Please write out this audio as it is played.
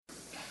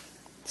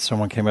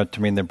someone came up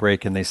to me in the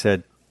break and they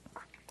said,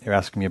 they were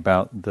asking me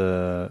about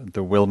the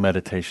will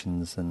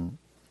meditations, and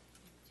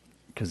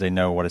because they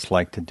know what it's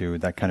like to do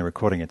that kind of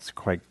recording. It's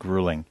quite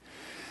grueling,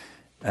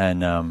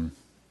 and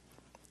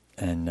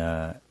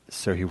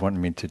so he wanted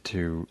me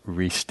to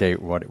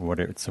restate what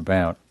it's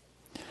about,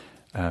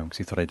 because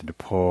he thought I did a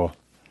poor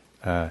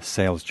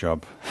sales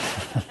job,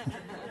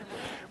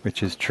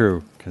 which is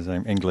true because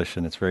I'm English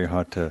and it's very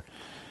hard to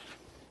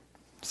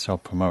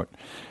self-promote.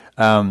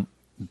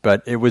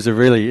 But it was a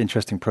really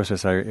interesting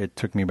process. It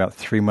took me about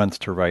 3 months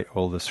to write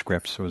all the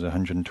scripts. It was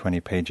 120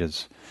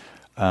 pages,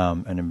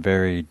 and a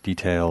very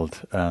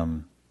detailed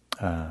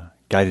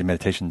guided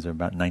meditations of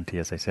about 90,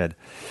 as I said.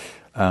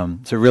 So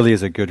it really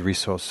is a good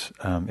resource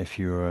if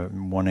you're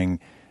wanting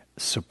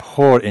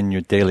support in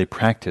your daily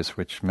practice,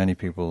 which many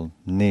people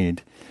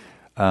need,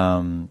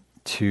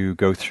 to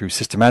go through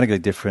systematically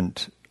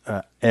different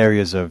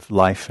areas of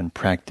life and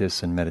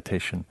practice and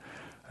meditation.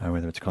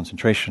 Whether it's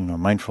concentration or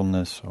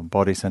mindfulness or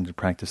body-centered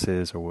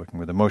practices or working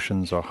with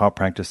emotions or heart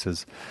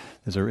practices,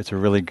 it's a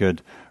really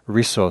good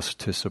resource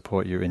to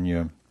support you in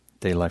your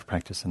daily life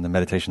practice. And the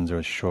meditations are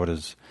as short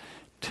as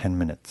 10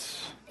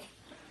 minutes,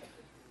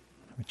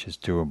 which is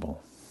doable.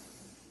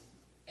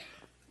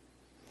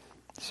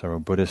 So a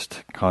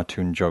Buddhist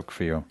cartoon joke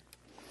for you,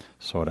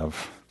 sort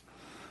of.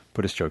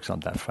 Buddhist jokes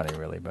aren't that funny,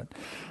 really, but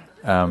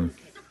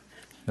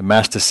the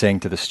master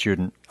saying to the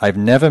student, "I've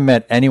never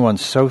met anyone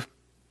so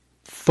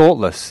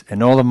thoughtless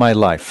in all of my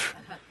life.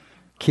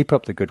 Keep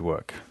up the good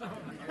work."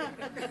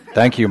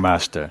 "Thank you,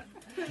 master."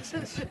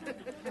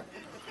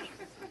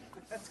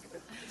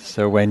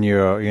 So when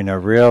you're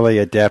really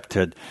adept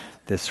at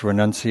this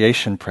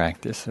renunciation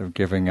practice of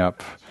giving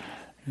up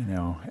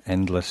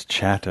endless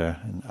chatter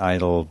and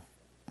idle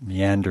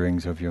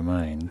meanderings of your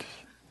mind,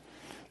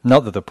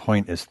 not that the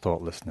point is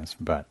thoughtlessness,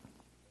 but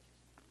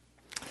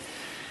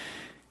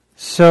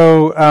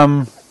so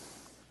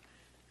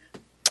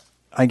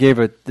I gave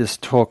this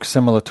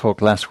similar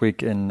talk last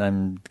week, and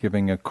I'm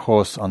giving a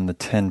course on the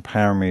 10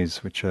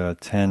 paramis, which are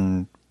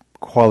 10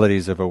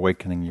 qualities of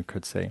awakening, you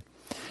could say.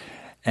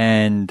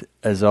 And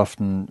as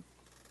often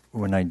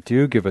when I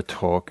do give a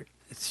talk,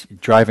 it's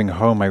driving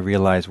home I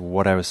realize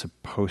what I was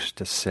supposed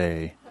to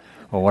say,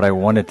 or what I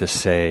wanted to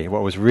say,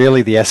 what was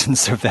really the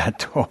essence of that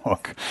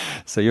talk.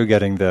 So you're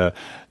getting the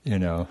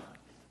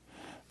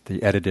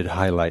edited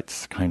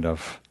highlights kind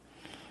of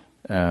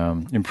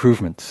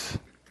improvements.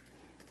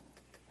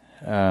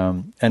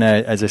 And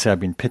as I said, I've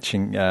been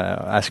pitching,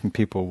 asking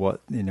people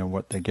what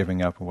they're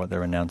giving up and what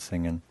they're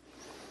announcing. And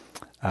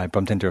I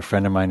bumped into a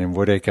friend of mine in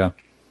Woodacre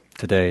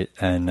today,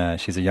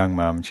 and she's a young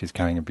mom. She's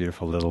carrying a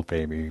beautiful little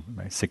baby,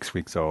 6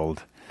 weeks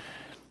old.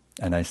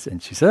 And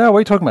she said, "Oh, what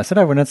are you talking about?" I said,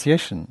 "Oh,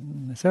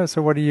 renunciation." I said, "Oh,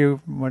 so what are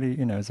you what are you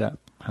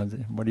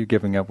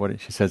giving up?"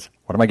 She says,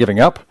 "What am I giving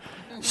up?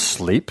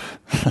 Sleep,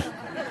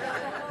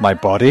 my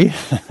body,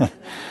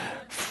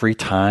 free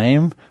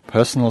time,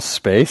 personal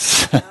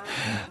space,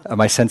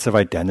 my sense of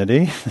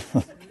identity."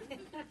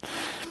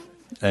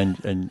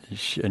 and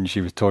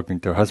she was talking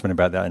to her husband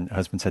about that, and her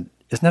husband said,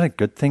 "Isn't that a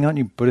good thing? Aren't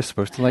you Buddhists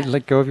supposed to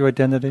let go of your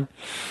identity?"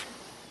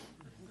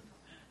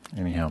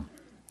 Anyhow,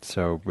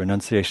 so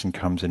renunciation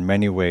comes in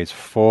many ways,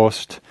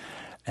 forced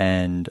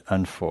and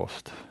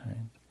unforced. Right?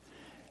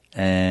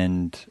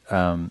 And so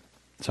I'm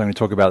going to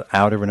talk about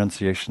outer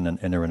renunciation and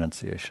inner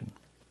renunciation.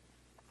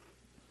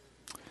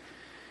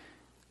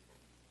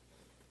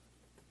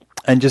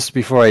 And just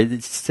before I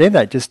say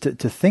that, just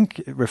to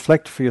think,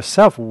 reflect for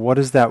yourself, what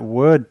does that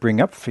word bring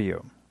up for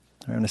you?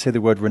 When I say the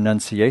word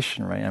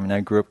renunciation, right? I mean,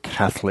 I grew up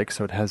Catholic,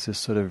 so it has this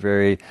sort of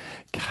very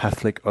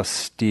Catholic,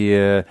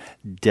 austere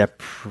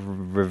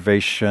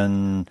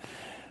deprivation,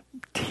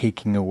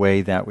 taking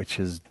away that which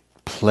is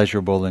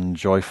pleasurable and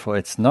joyful.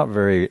 It's not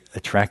very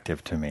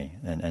attractive to me,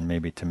 and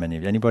maybe to many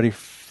of you. Anybody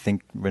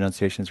think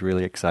renunciation is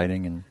really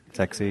exciting and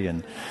sexy?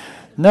 And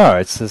no,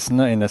 it's just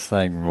not. And it's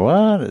like,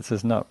 what? It's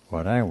just not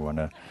what I want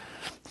to.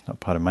 It's not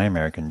part of my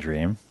American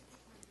dream.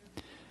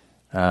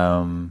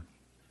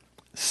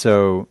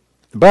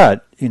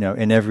 But,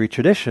 in every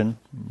tradition,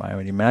 I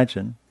would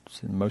imagine,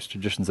 in most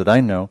traditions that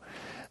I know,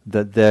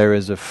 that there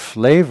is a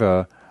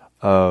flavor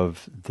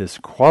of this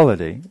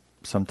quality,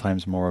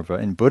 sometimes more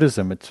overt. In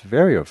Buddhism, it's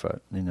very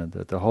overt.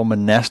 The whole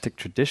monastic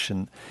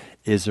tradition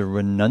is a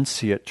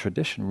renunciate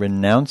tradition,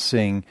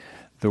 renouncing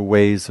the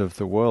ways of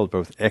the world,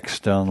 both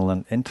external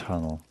and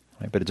internal.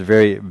 Right? But it's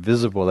very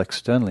visible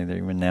externally. They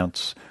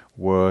renounce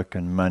work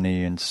and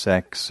money and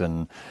sex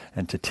and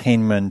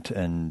entertainment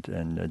and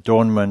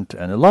adornment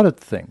and a lot of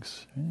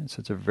things. Right? So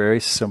it's a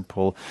very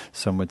simple,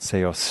 some would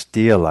say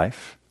austere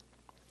life.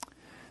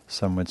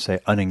 Some would say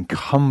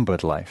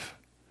unencumbered life.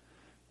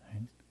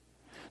 Right?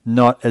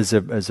 Not as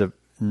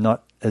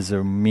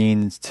a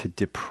means to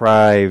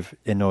deprive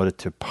in order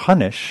to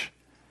punish,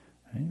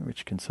 right?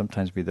 Which can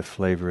sometimes be the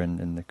flavor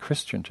in the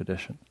Christian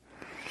tradition.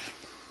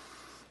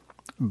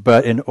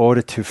 But in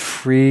order to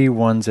free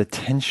one's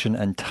attention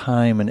and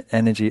time and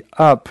energy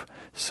up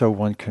so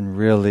one can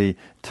really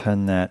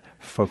turn that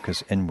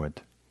focus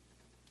inward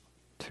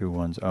to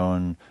one's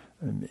own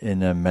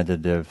inner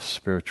meditative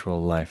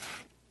spiritual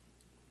life.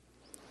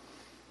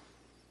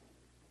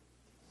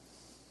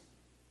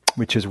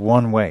 which is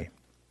one way.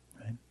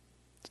 Right?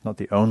 It's not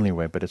the only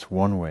way, but it's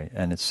one way.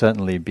 And it's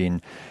certainly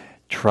been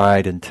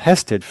tried and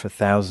tested for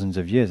thousands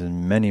of years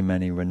in many,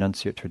 many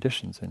renunciate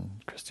traditions, in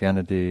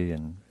Christianity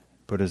and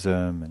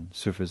Buddhism and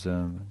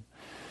Sufism,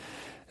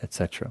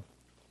 etc.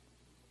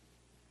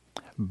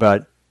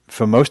 But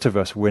for most of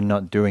us, we're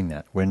not doing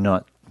that. We're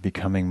not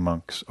becoming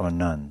monks or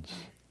nuns.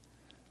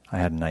 I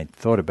hadn't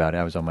thought about it.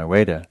 I was on my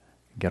way to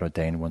get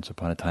ordained once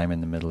upon a time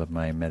in the middle of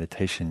my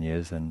meditation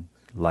years, and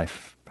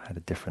life had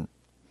a different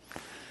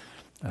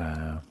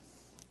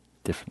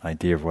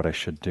idea of what I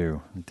should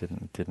do.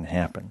 It didn't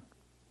happen.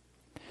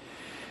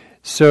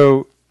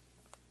 So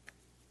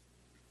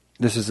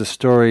this is a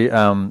story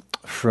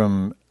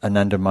from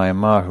Anandamaya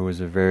Ma, who was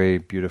a very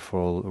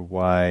beautiful,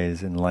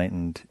 wise,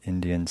 enlightened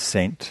Indian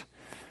saint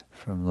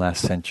from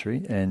last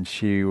century, and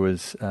she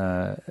was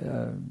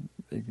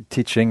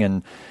teaching,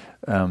 and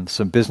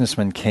some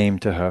businessmen came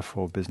to her.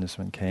 4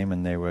 businessmen came,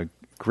 and they were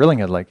grilling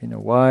her, like,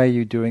 why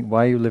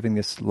are you living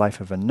this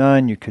life of a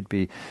nun? You could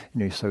be,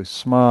 so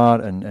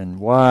smart and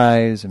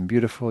wise and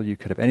beautiful. You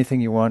could have anything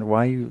you want.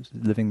 Why are you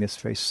living this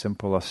very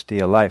simple,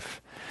 austere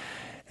life?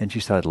 And she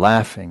started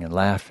laughing and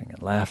laughing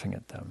and laughing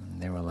at them.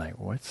 And they were like,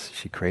 "What's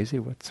she crazy?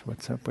 What's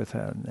up with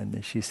her?"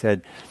 And she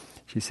said,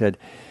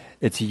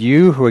 "It's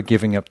you who are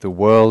giving up the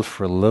world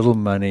for a little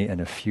money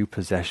and a few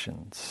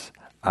possessions.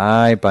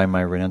 I, by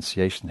my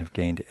renunciation, have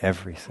gained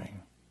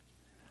everything.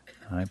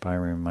 I, by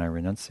my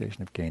renunciation,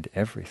 have gained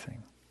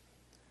everything."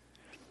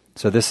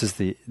 So this is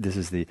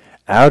the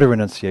outer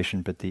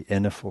renunciation, but the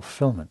inner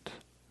fulfillment.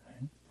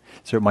 Right?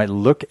 So it might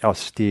look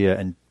austere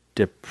and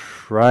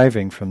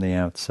depriving from the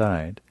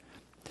outside,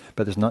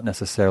 but there's not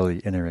necessarily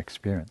inner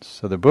experience.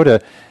 So the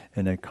Buddha,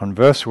 in a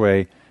converse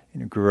way,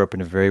 grew up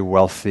in a very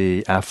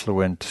wealthy,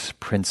 affluent,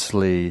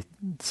 princely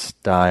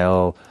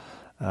style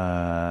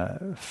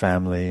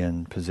family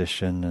and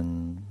position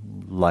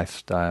and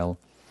lifestyle,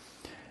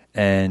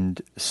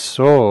 and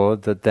saw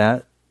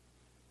that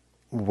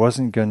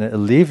wasn't going to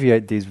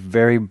alleviate these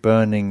very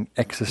burning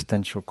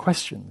existential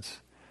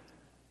questions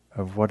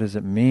of what does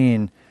it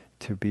mean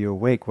to be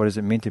awake? What does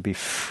it mean to be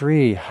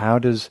free? How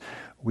does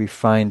we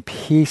find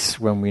peace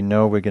when we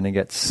know we're going to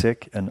get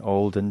sick and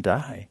old and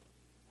die?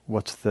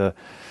 What's the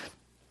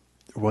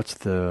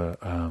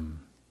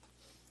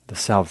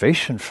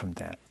salvation from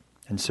that?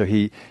 And so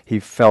he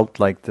felt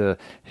like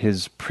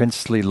his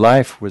princely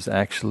life was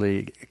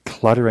actually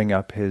cluttering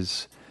up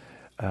his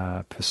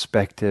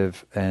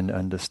perspective and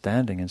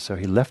understanding, and so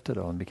he left it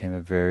all and became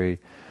a very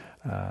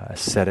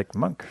ascetic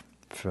monk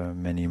for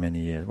many, many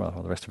years, well,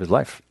 the rest of his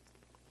life,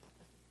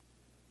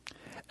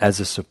 as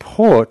a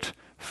support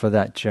for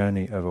that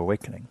journey of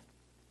awakening.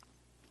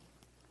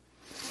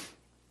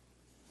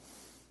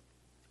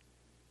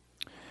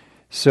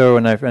 So,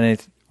 when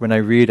I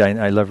read,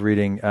 I love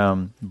reading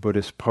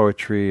Buddhist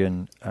poetry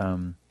and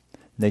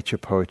nature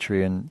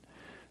poetry, and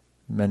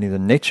many of the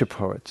nature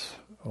poets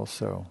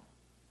also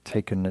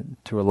taken it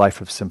to a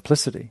life of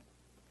simplicity,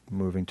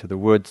 moving to the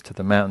woods, to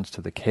the mountains, to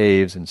the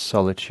caves in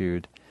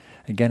solitude,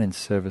 again in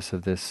service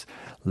of this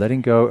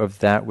letting go of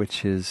that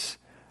which is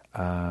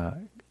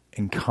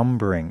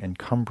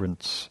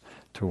encumbrance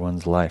to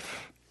one's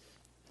life.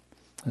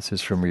 This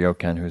is from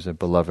Ryokan, who's a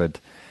beloved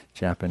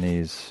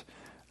Japanese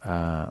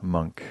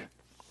monk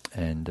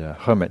and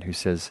hermit, who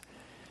says,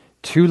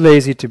 "Too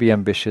lazy to be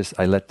ambitious,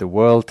 I let the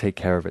world take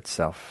care of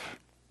itself.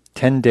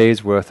 10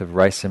 days' worth of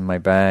rice in my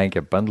bag,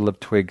 a bundle of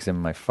twigs in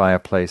my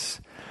fireplace.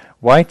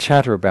 Why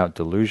chatter about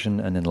delusion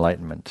and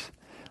enlightenment?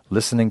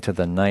 Listening to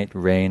the night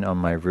rain on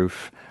my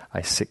roof,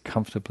 I sit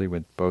comfortably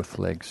with both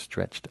legs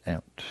stretched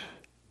out."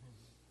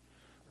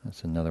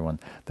 That's another one.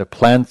 "The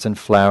plants and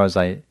flowers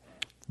I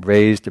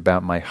raised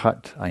about my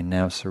hut, I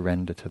now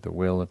surrender to the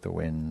will of the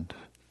wind."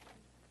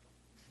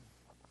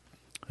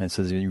 And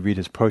so as you read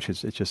his poetry,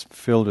 it's just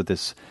filled with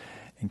this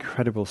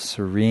incredible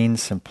serene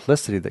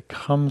simplicity that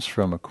comes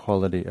from a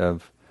quality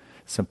of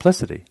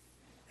simplicity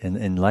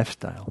in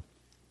lifestyle.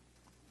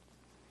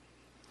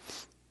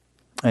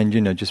 And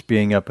just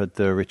being up at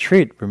the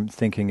retreat,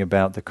 thinking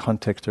about the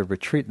context of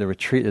retreat. The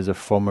retreat is a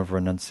form of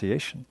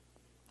renunciation.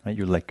 Right?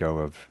 You let go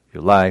of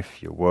your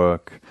life, your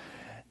work,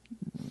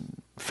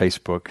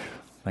 Facebook,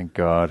 thank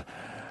God,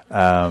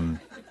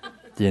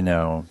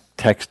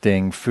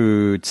 texting,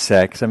 food,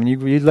 sex. I mean,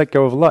 you let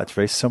go of a lot. It's a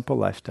very simple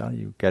lifestyle.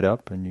 You get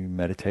up and you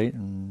meditate,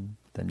 and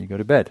then you go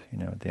to bed.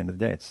 At the end of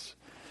the day,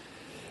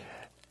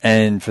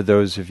 And for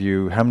those of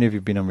you, how many of you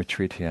have been on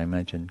retreat here? I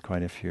imagine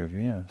quite a few of you.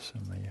 Yeah, a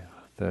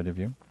third of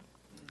you.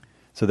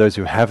 So those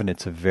who haven't,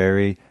 it's a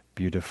very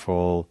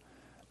beautiful,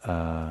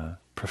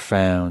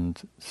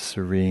 profound,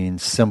 serene,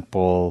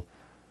 simple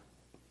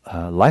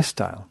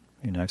lifestyle.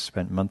 I've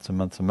spent months and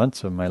months and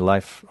months of my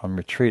life on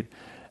retreat,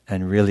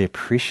 and really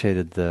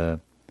appreciated the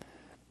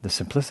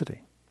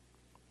simplicity.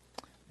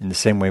 In the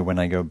same way, when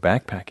I go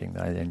backpacking,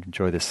 I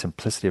enjoy the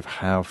simplicity of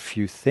how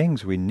few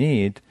things we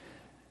need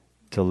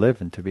to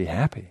live and to be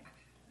happy.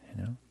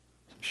 Some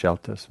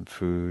shelter, some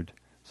food,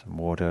 some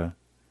water,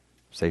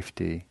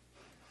 safety,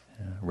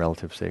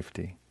 relative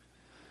safety.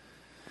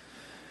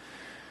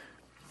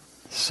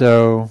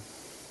 So,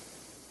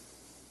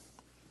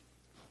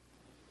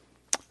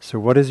 So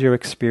what is your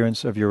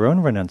experience of your own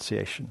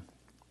renunciation?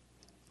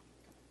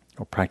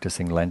 Or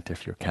practicing Lent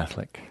if you're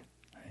Catholic,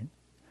 right?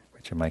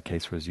 Which in my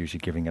case was usually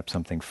giving up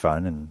something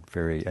fun and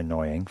very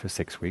annoying for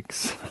 6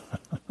 weeks.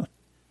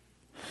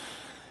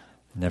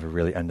 Never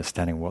really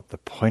understanding what the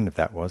point of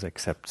that was,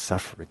 except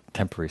suffering,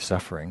 temporary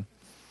suffering.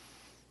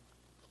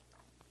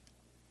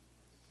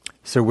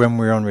 So when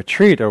we're on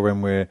retreat or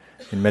when we're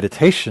in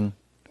meditation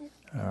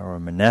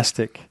or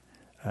monastic,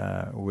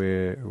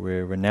 we're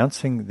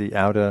renouncing the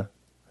outer,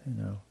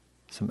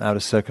 some outer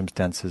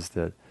circumstances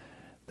that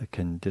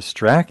can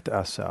distract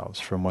ourselves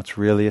from what's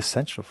really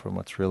essential, from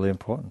what's really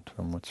important,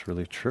 from what's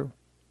really true.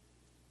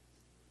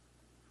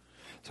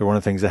 So one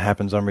of the things that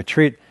happens on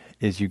retreat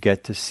is you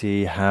get to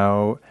see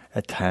how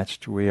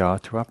attached we are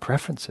to our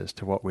preferences,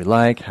 to what we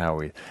like, how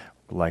we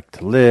like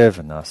to live,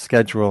 and our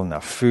schedule, and our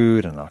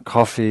food, and our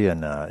coffee,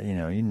 and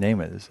you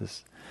name it. There's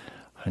this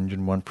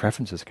 101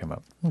 preferences come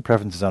up. And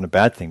preferences aren't a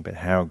bad thing, but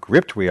how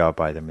gripped we are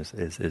by them is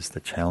the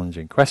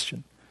challenging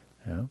question.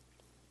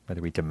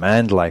 Whether we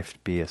demand life to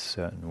be a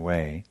certain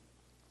way.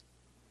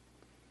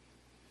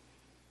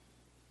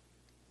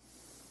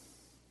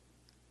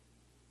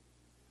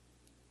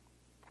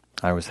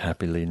 I was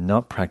happily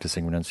not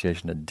practicing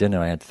renunciation at dinner.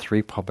 I had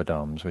 3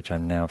 poppadoms, which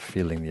I'm now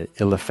feeling the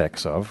ill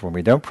effects of. When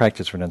we don't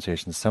practice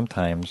renunciation,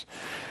 sometimes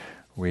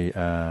we,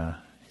 how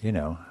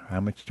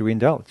much do we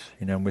indulge?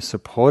 We're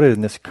supported in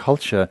this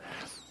culture.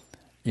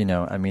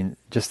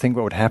 Just think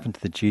what would happen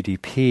to the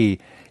GDP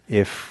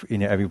if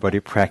everybody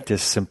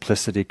practiced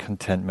simplicity,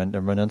 contentment,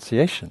 and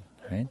renunciation.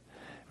 Right?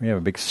 We have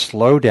a big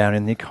slowdown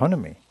in the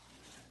economy.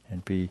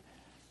 It'd be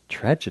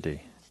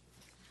tragedy.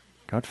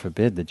 God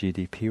forbid the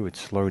GDP would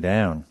slow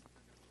down.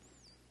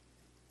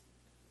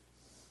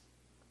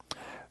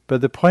 But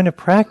the point of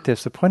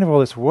practice, the point of all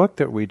this work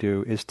that we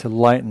do is to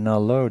lighten our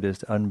load,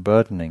 is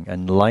unburdening,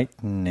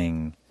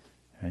 enlightening,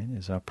 right,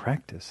 is our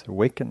practice,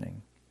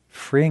 awakening,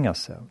 freeing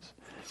ourselves.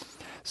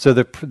 So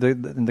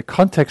in the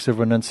context of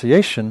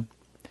renunciation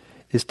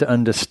is to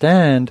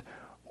understand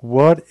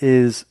what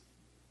is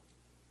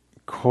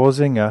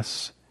causing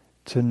us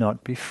to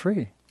not be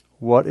free.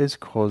 What is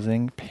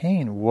causing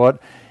pain?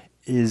 What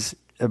is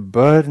a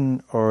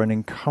burden or an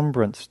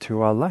encumbrance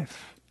to our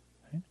life?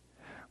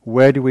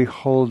 Where do we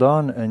hold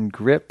on and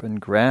grip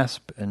and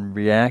grasp and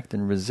react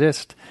and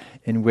resist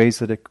in ways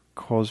that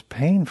cause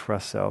pain for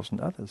ourselves and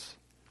others?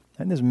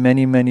 And there's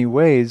many, many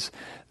ways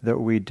that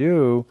we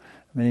do,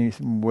 many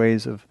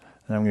ways of,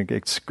 and I'm going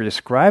to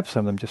describe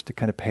some of them just to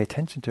kind of pay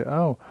attention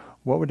to,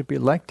 what would it be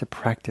like to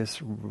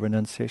practice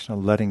renunciation or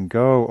letting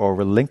go or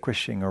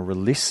relinquishing or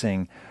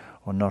releasing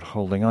or not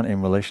holding on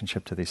in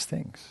relationship to these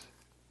things?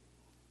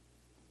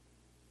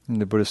 And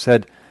the Buddha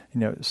said,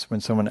 when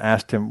someone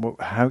asked him,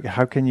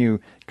 how can you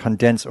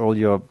condense all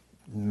your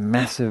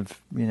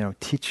massive,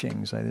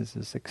 teachings? Like there's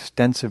this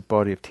extensive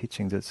body of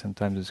teachings that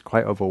sometimes is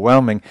quite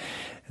overwhelming.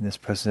 And this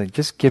person said,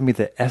 just give me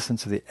the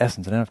essence of the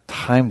essence. I don't have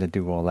time to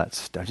do all that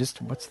stuff.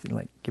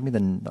 Give me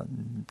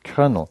the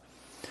kernel.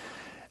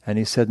 And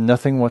he said,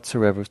 nothing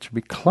whatsoever is to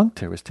be clung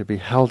to, is to be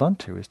held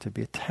onto, is to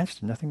be attached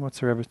to. Nothing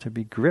whatsoever is to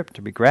be gripped,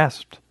 to be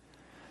grasped.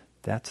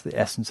 That's the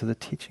essence of the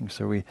teaching.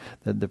 So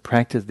the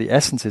practice, the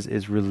essence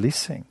is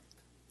releasing.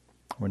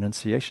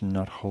 Renunciation,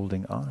 not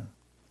holding on.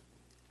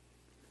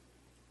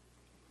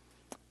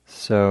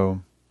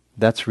 So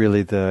that's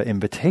really the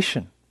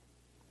invitation.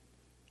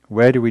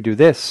 Where do we do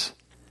this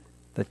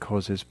that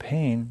causes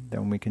pain?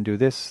 Then we can do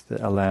this that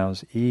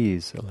allows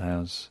ease,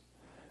 allows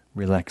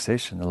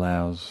relaxation,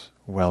 allows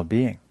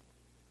well-being.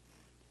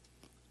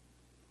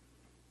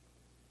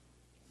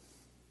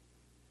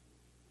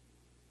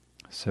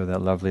 So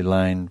that lovely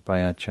line by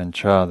Ajahn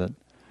Chah that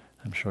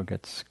I'm sure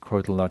gets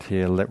quoted a lot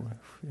here,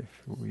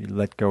 if we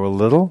let go a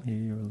little,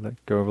 you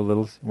let go of a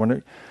little.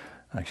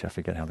 Actually, I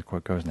forget how the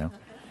quote goes now.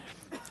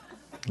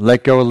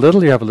 Let go a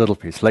little, you have a little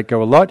peace. Let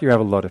go a lot, you have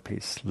a lot of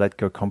peace. Let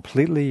go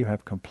completely, you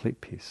have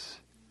complete peace.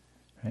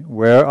 Right?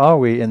 Where are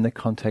we in the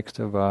context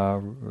of our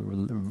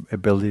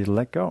ability to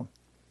let go?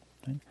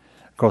 Right?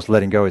 Of course,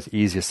 letting go is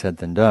easier said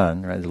than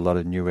done. Right? There's a lot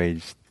of New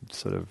Age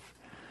sort of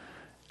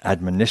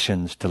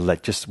admonitions to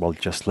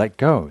just let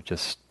go.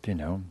 Just,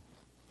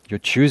 you're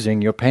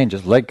choosing your pain.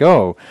 Just let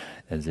go,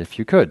 as if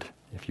you could.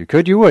 If you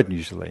could, you would,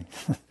 usually.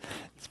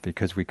 It's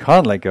because we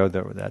can't let go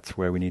that's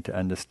where we need to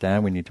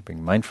understand. We need to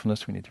bring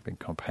mindfulness. We need to bring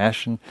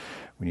compassion.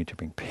 We need to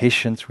bring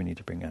patience. We need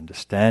to bring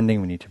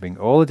understanding. We need to bring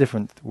all the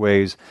different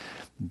ways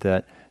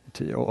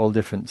all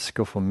different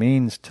skillful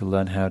means to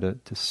learn how to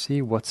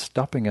see what's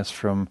stopping us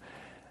from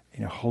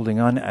holding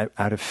on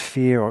out of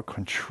fear or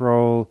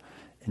control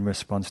in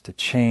response to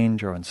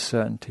change or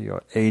uncertainty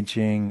or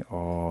aging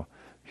or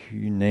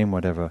you name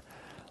whatever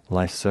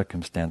life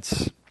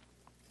circumstance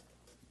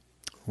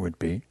would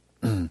be.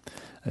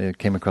 I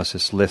came across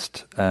this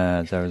list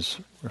as I was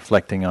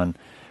reflecting on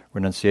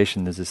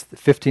renunciation. There's this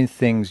 15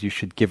 things you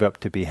should give up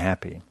to be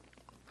happy.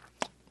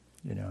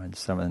 And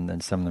some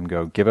of them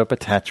go, give up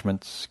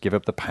attachments, give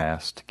up the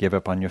past, give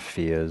up on your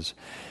fears,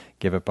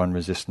 give up on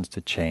resistance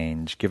to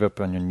change, give up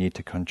on your need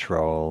to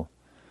control,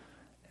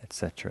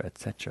 etc.,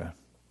 etc.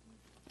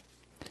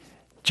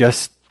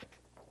 Just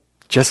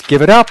Just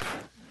give it up.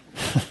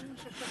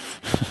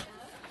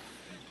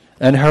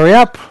 And hurry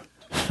up.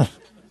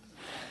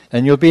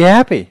 And you'll be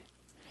happy.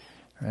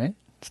 Right?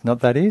 It's not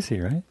that easy,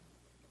 right?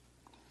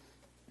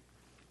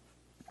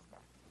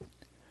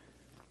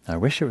 I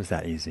wish it was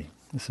that easy.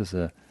 This is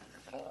a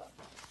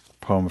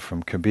poem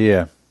from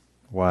Kabir,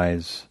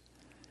 wise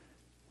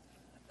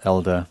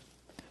elder.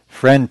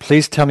 Friend,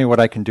 please tell me what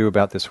I can do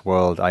about this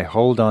world I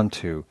hold on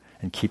to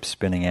and keep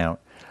spinning out.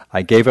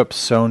 I gave up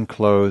sewn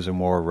clothes and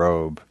wore a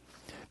robe.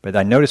 But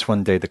I noticed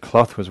one day the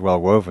cloth was well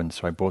woven,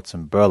 so I bought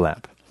some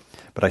burlap.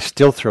 But I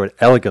still throw it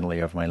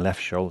elegantly over my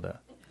left shoulder.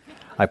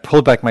 I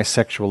pulled back my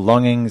sexual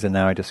longings, and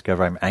now I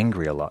discover I'm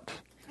angry a lot.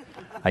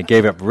 I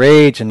gave up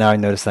rage, and now I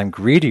notice I'm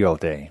greedy all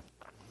day.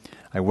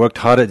 I worked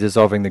hard at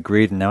dissolving the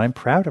greed, and now I'm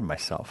proud of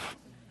myself.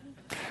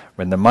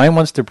 When the mind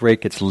wants to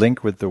break its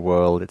link with the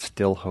world, it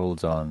still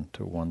holds on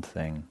to one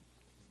thing.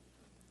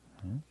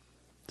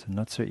 It's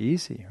not so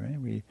easy,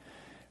 right?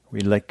 We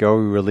let go,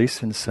 we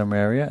release in some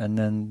area, and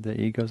then the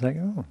ego's like,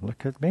 oh,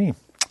 look at me.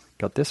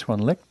 Got this one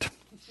licked.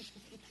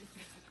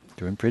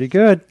 Doing pretty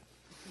good.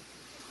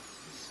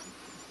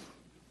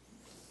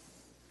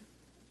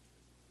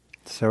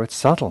 So it's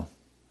subtle,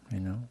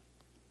 And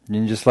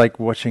just like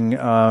watching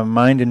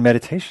mind in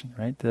meditation,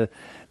 right? The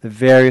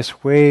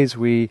various ways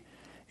we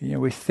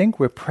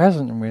think we're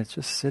present and we're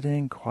just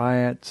sitting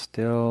quiet,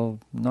 still,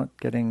 not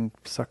getting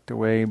sucked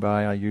away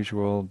by our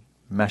usual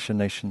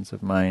machinations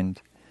of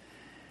mind.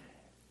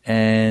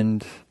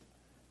 And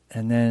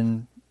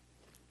then,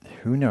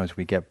 who knows,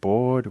 we get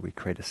bored, we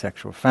create a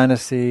sexual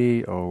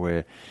fantasy, or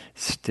we're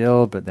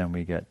still, but then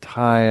we get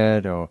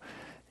tired, or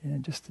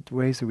just the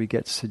ways that we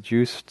get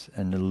seduced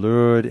and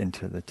lured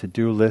into the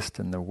to-do list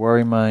and the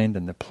worry mind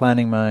and the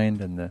planning mind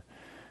and the...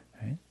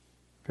 Right?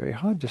 Very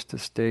hard just to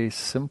stay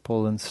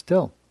simple and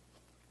still.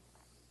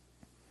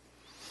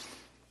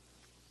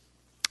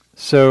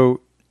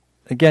 So,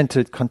 again,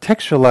 to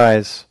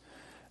contextualize,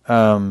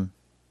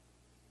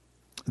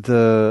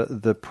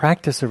 the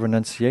practice of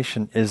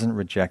renunciation isn't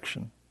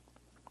rejection,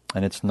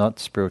 and it's not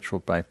spiritual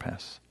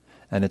bypass,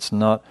 and it's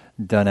not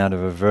done out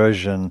of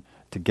aversion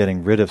to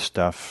getting rid of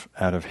stuff,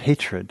 out of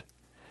hatred,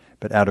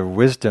 but out of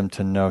wisdom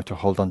to know to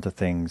hold on to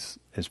things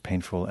is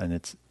painful, and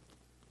it's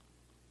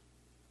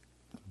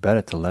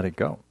better to let it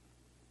go.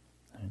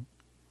 Right?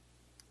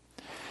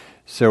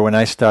 So when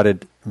I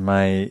started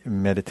my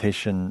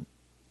meditation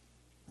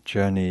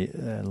journey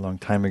a long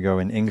time ago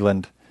in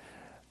England,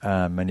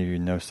 many of you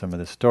know some of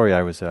the story.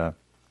 I was a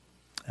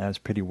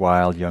pretty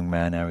wild young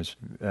man. I was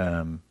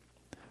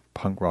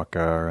punk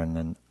rocker and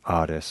an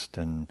artist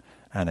and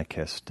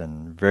anarchist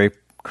and very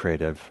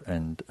creative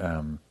and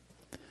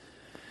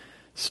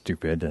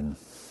stupid and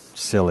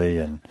silly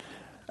and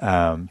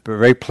but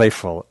very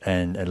playful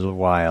and a little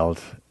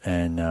wild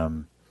and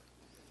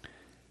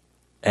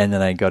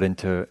then I got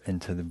into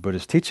the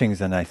Buddhist teachings,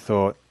 and I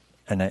thought,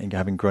 and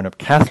having grown up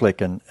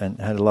Catholic and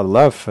had a lot of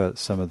love for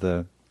some of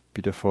the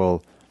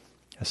beautiful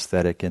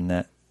aesthetic in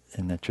that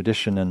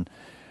tradition, and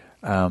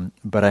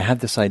but I had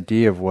this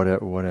idea of what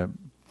a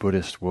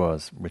Buddhist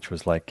was, which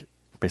was like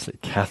basically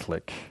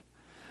Catholic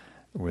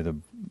with a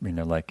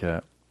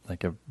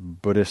like a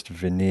Buddhist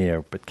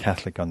veneer, but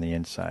Catholic on the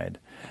inside.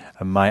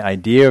 And my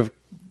idea of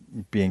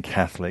being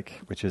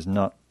Catholic, which is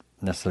not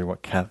necessarily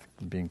what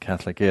being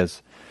Catholic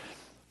is,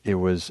 it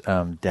was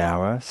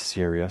dour,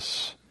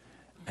 serious,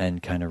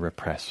 and kind of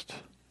repressed,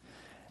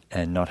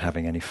 and not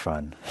having any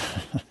fun,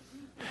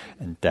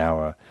 and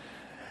dour.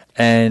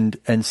 And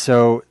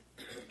so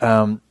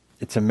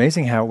it's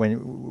amazing how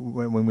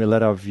when we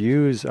let our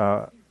views,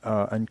 our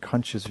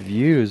unconscious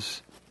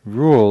views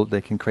rule,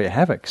 they can create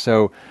havoc.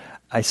 So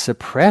I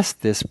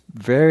suppressed this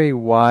very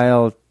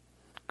wild,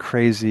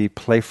 crazy,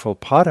 playful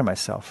part of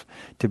myself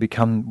to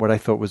become what I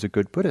thought was a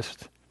good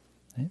Buddhist,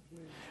 right?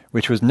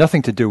 Which was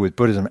nothing to do with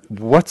Buddhism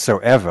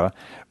whatsoever,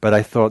 but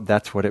I thought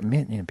that's what it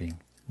meant, being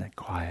that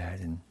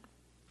quiet and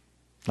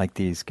like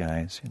these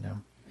guys,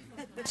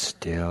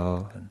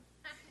 still and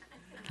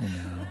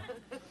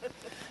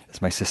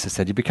as my sister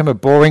said, you become a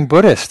boring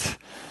Buddhist.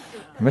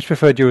 I much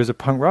preferred you as a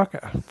punk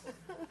rocker.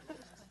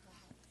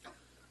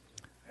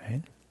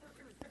 Right?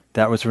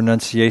 That was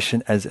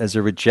renunciation as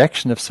a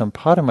rejection of some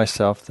part of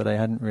myself that I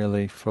hadn't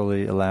really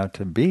fully allowed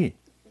to be.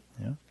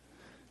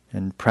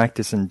 And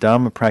practice and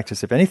Dharma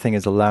practice, if anything,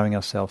 is allowing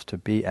ourselves to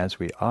be as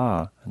we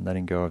are and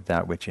letting go of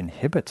that which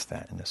inhibits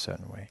that in a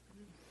certain way.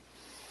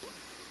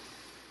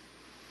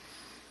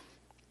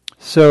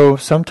 So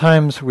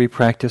sometimes we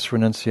practice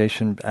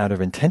renunciation out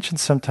of intention.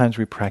 Sometimes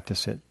we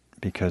practice it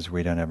because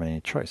we don't have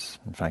any choice.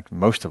 In fact,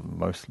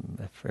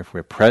 if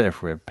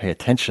we pay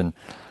attention,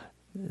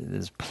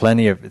 there's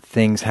plenty of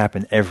things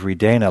happen every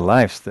day in our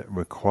lives that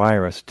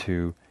require us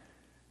to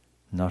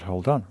not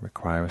hold on,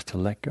 require us to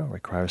let go,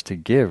 require us to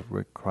give,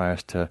 require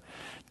us to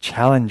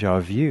challenge our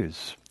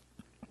views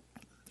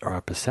or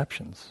our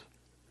perceptions.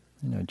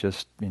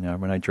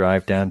 When I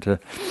drive down to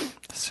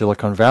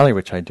Silicon Valley,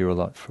 which I do a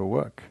lot for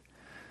work,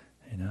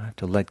 I have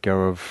to let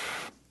go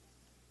of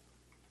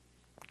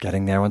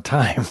getting there on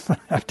time. I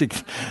have to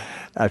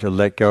I have to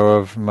let go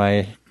of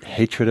my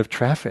hatred of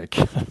traffic.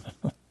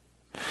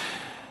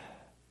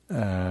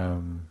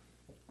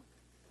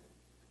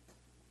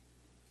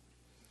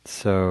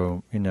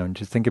 So,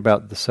 just think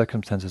about the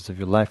circumstances of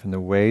your life and the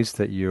ways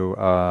that you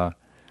are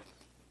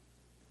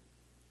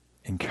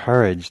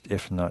encouraged,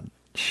 if not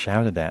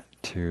shouted at,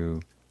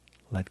 to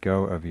let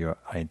go of your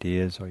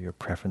ideas or your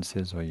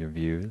preferences or your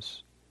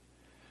views.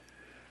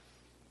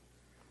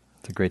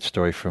 It's a great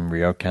story from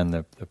Ryokan,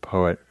 the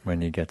poet,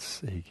 when he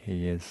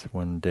is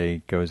one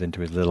day goes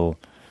into his little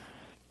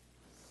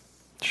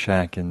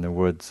shack in the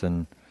woods,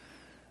 and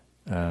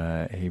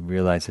he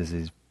realizes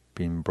he's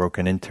been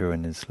broken into,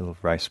 and his little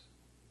rice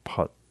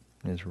pot,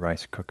 his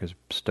rice cooker's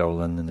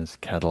stolen, and his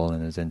kettle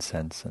and his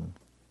incense and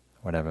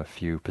whatever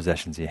few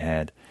possessions he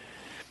had.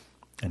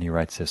 And he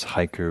writes this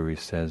haiku. He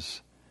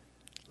says,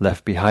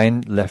 left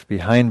behind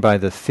by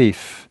the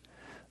thief,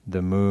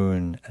 the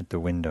moon at the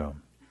window.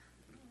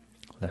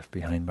 Left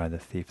behind by the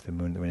thief, the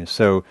moon at the window.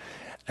 So,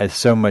 as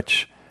so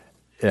much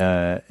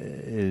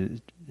is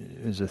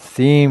a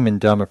theme in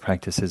Dharma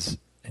practice, is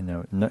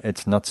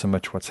it's not so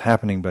much what's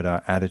happening, but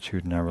our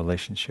attitude and our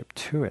relationship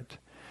to it.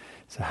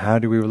 So how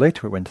do we relate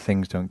to it when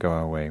things don't go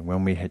our way,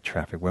 when we hit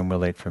traffic, when we're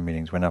late for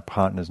meetings, when our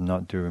partner's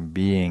not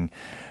being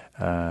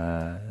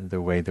the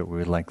way that we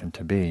would like them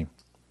to be?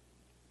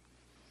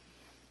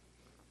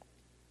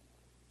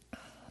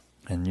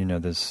 And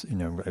there's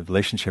a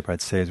relationship,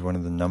 I'd say, is one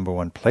of the number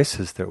one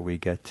places that we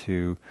get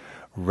to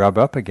rub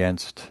up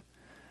against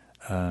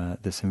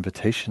this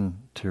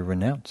invitation to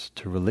renounce,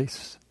 to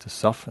release, to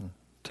soften,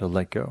 to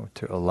let go,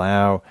 to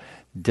allow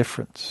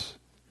difference,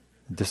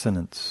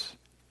 dissonance.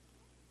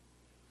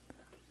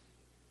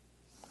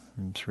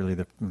 It's really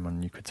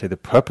you could say the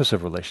purpose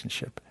of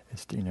relationship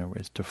is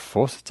to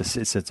force it to see.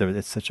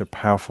 It's such a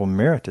powerful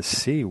mirror to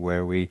see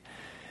where we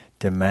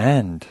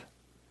demand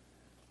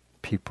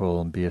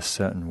people be a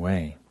certain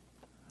way.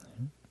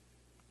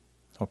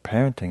 Or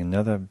parenting,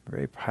 another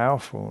very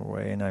powerful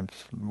way. And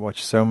I've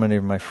watched so many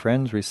of my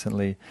friends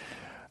recently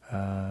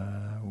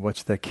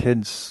watch their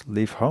kids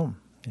leave home,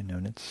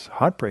 and it's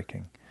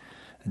heartbreaking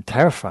and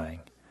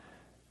terrifying,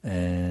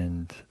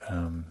 and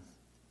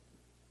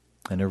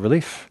a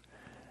relief.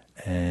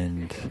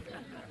 And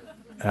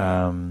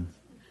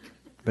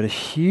but a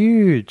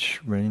huge,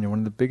 one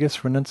of the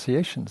biggest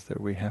renunciations that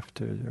we have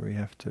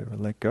to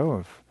let go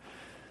of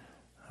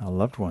our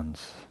loved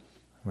ones,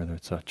 whether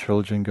it's our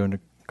children going to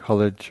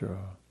college or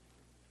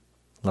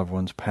loved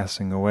ones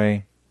passing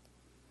away.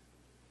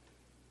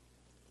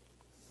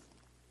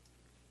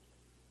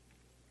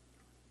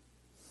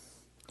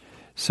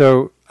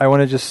 So I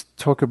want to just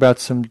talk about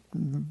some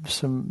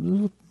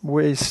little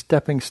ways,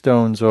 stepping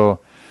stones, or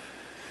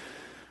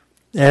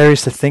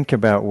areas to think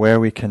about where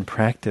we can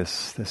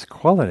practice this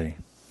quality,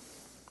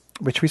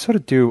 which we sort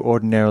of do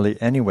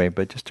ordinarily anyway,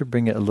 but just to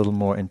bring it a little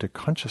more into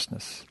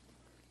consciousness.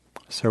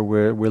 So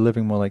we're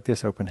living more like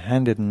this,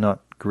 open-handed and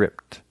not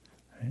gripped.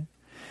 Right?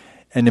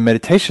 And in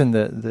meditation,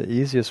 the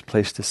easiest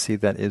place to see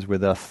that is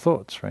with our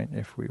thoughts, right?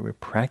 If we're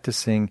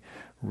practicing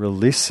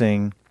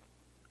releasing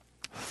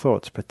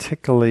thoughts,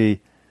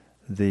 particularly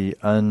the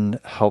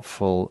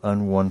unhelpful,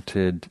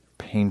 unwanted,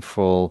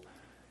 painful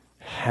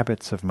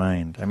habits of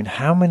mind. I mean,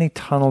 how many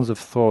tunnels of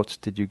thoughts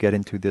did you get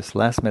into this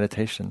last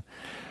meditation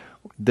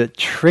that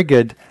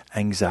triggered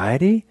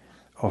anxiety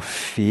or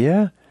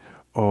fear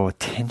or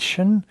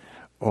tension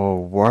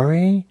or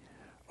worry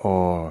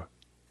or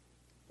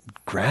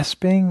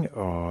grasping,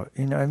 or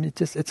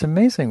it's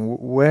amazing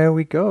where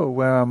we go,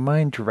 where our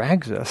mind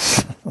drags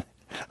us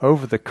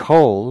over the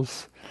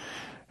coals,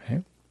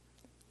 right?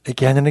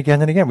 Again and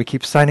again and again. We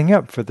keep signing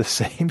up for the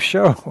same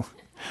show.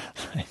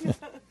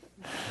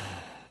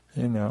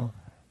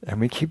 And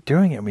we keep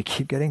doing it, and we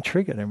keep getting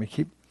triggered, and we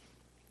keep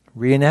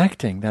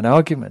reenacting that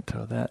argument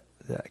or that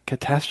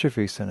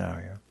catastrophe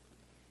scenario.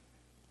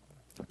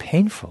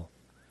 Painful.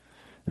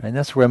 And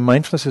that's where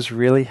mindfulness is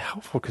really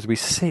helpful, because we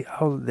see,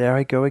 oh, there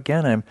I go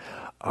again. I'm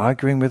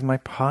arguing with my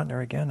partner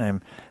again.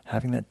 I'm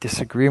having that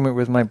disagreement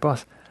with my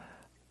boss.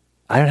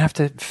 I don't have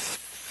to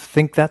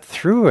think that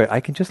through. I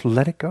can just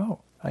let it go.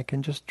 I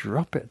can just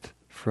drop it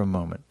for a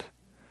moment.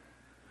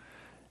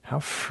 How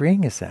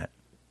freeing is that?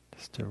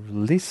 Just to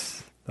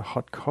release the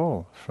hot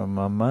coal from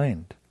our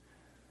mind.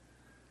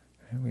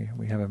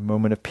 We have a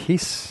moment of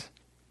peace.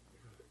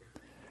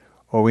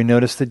 Or we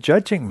notice the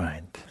judging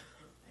mind.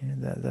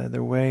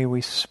 The way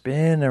we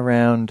spin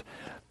around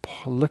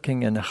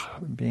looking and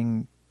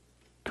being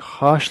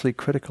harshly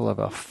critical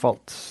of our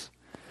faults,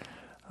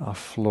 our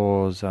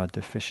flaws, our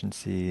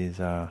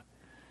deficiencies, our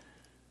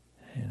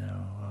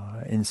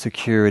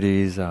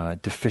insecurities, our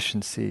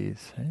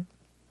deficiencies. Right?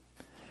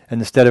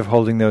 And instead of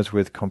holding those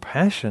with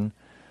compassion,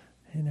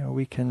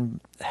 we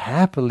can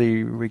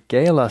happily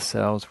regale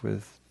ourselves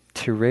with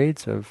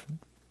tirades of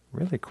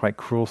really quite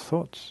cruel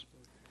thoughts.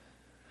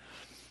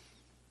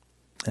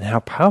 And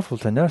how powerful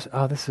to notice,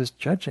 this is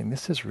judging,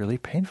 this is really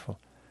painful.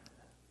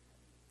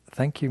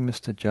 Thank you,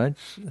 Mr.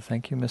 Judge.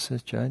 Thank you,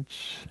 Mrs.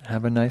 Judge.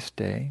 Have a nice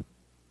day.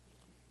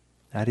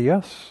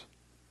 Adios,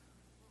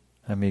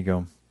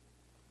 amigo.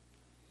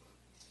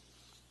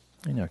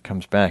 it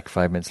comes back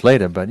 5 minutes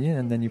later, but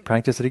and then you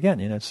practice it again.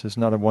 It's just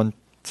not a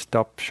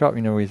one-stop shop.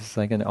 It's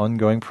like an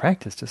ongoing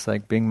practice, just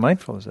like being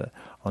mindful is an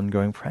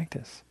ongoing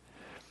practice.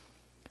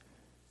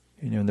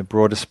 In the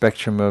broader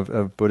spectrum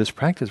of Buddhist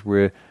practice,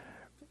 we're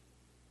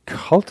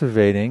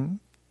cultivating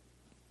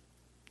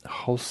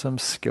wholesome,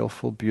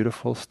 skillful,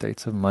 beautiful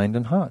states of mind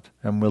and heart,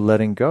 and we're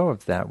letting go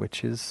of that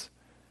which is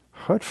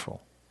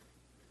hurtful,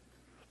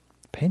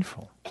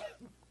 painful.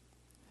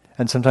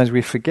 And sometimes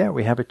we forget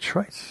we have a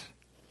choice.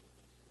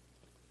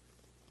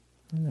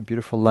 A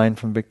beautiful line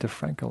from Viktor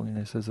Frankl.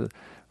 He says that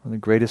one of the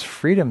greatest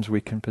freedoms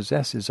we can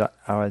possess is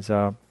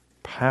our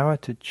power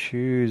to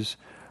choose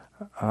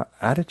our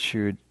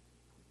attitude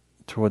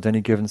towards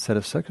any given set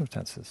of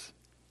circumstances.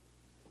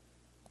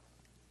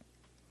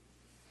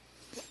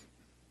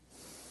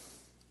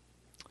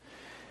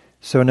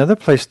 So another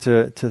place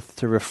to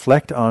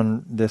reflect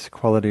on this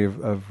quality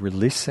of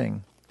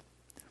releasing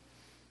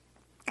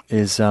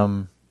is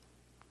around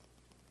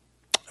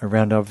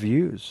our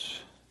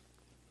views.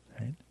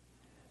 Right?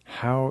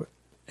 How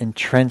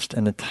entrenched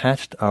and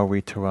attached are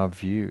we to our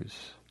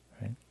views?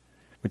 Right?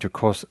 Which of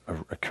course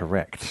are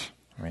correct,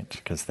 right?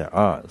 Because they're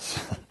ours.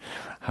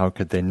 How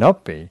could they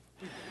not be?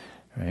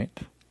 Right?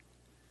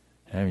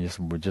 And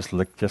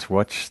just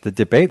watch the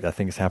debate I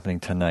think is happening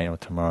tonight or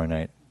tomorrow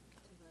night.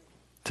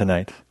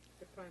 Tonight.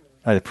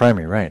 The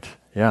primary, right?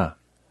 Yeah.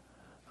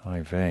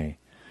 Oy vey.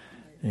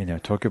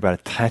 Talk about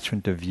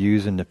attachment to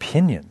views and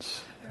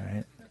opinions.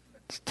 Right?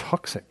 It's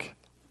toxic.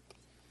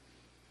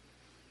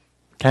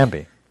 Can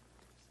be.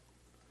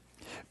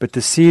 But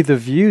to see the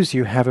views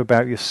you have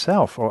about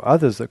yourself or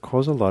others that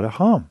cause a lot of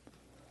harm,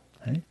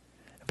 right?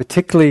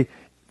 Particularly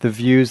the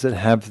views that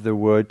have the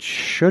word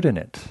should in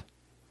it.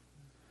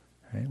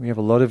 Right? We have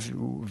a lot of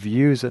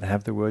views that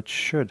have the word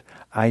should.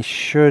 I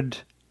should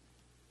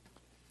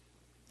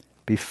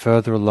be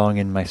further along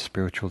in my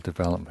spiritual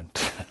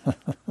development.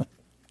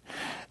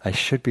 I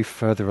should be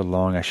further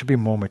along. I should be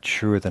more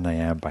mature than I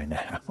am by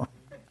now.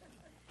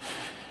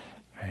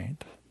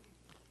 Right?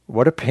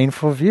 What a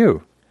painful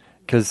view,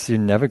 because you're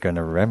never going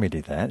to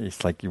remedy that.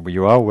 It's like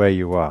you are where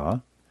you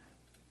are,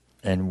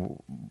 and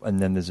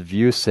then there's a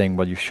view saying,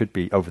 well, you should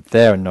be over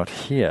there and not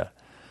here.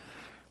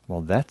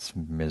 Well, that's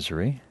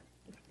misery,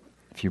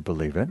 if you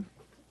believe it.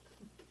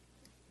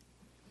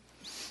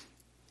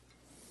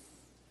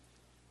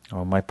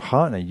 Oh, my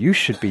partner, you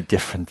should be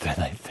different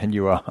than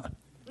you are.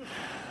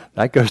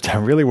 That goes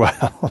down really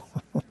well.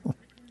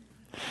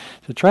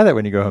 So try that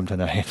when you go home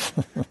tonight.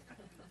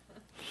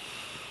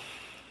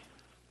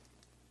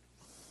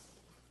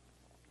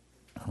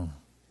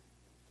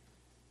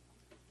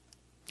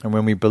 And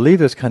when we believe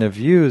those kind of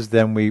views,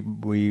 then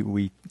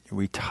we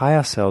tie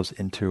ourselves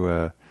into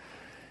a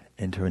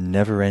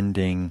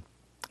never-ending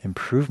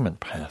improvement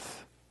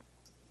path.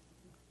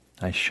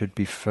 I should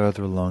be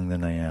further along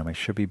than I am. I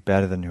should be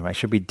better than who I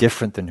should be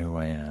different than who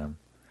I am.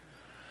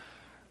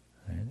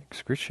 Right?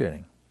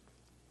 Excruciating.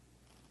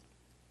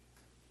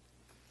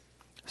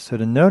 So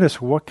to notice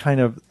what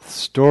kind of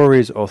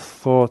stories or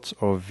thoughts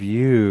or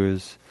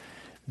views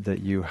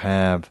that you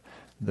have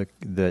that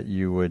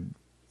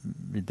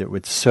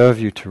would serve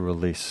you to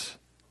release.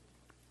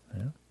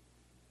 Yeah?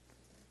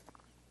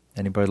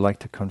 Anybody like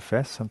to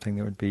confess something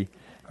that would be?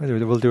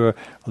 We'll do a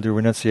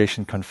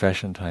renunciation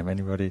confession time.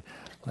 Anybody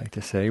like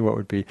to say what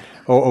would be,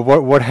 or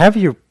what have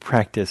you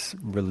practiced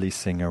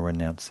releasing or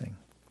renouncing?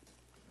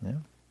 Yeah.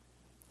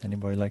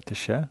 Anybody like to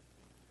share?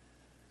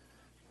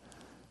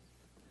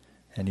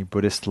 Any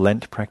Buddhist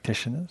Lent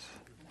practitioners?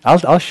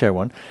 I'll share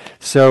one.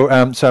 So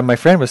my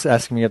friend was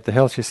asking me up the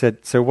hill. She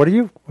said, "So what are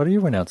you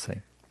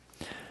renouncing?"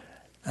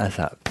 I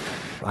thought,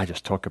 I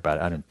just talk about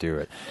it. I don't do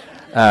it.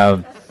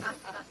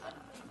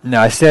 No,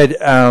 I said,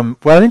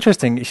 well,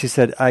 interesting. She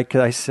said, I've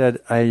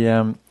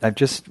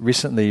just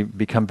recently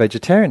become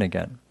vegetarian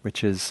again,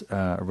 which is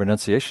a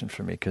renunciation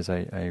for me because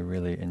I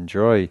really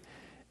enjoy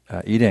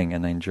eating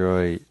and I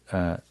enjoy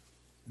the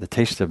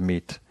taste of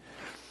meat.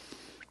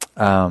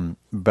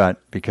 But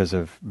because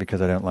I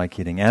don't like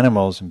eating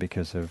animals and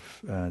because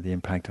of the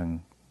impact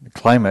on the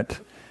climate,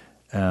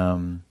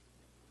 and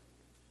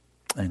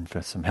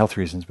for some health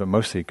reasons, but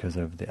mostly because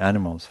of the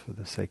animals, for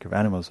the sake of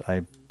animals,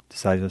 I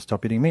decided to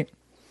stop eating meat.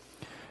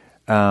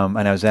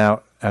 And I was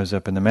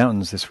up in the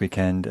mountains this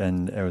weekend,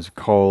 and it was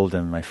cold,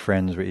 and my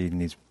friends were eating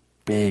these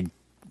big,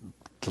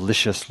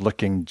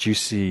 delicious-looking,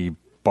 juicy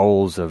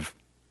bowls of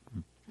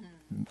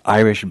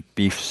Irish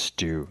beef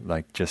stew,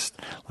 like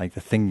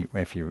the thing.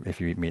 If you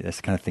eat meat, that's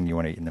the kind of thing you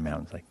want to eat in the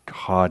mountains, like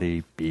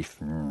hearty beef.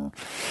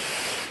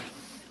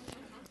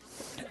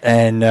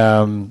 And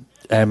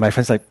my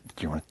friend's like,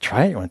 "Do you want to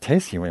try it? You want to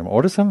taste it? You want to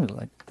order some?"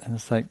 And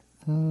it's like,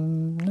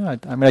 no.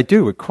 I mean, I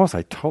do. Of course,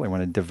 I totally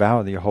want to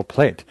devour the whole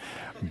plate.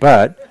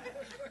 But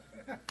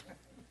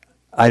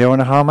I don't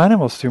want to harm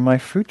animals through my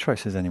food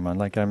choices anymore.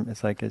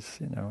 It's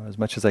as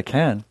much as I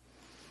can,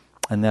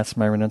 and that's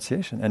my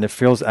renunciation. And it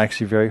feels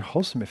actually very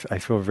wholesome. I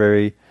feel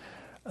very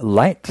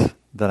light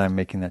that I'm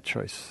making that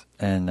choice.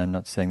 And I'm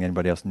not saying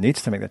anybody else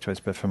needs to make that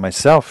choice, but for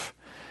myself,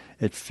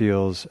 It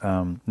feels,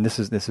 and this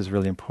is a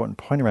really important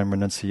point around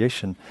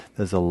renunciation,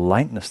 there's a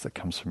lightness that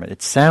comes from it.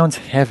 It sounds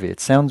heavy, it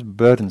sounds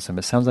burdensome,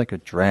 it sounds like a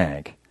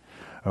drag.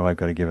 Oh, I've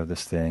got to give up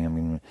this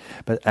thing.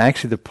 But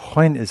actually the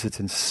point is it's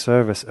in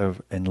service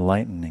of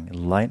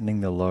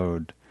lightening the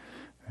load.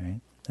 Right?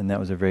 And that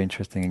was a very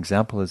interesting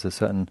example. There's a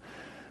certain,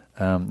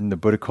 the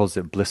Buddha calls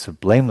it bliss of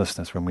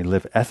blamelessness, when we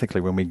live ethically,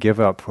 when we give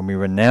up, when we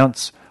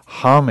renounce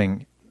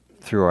harming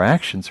through our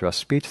actions, through our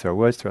speech, through our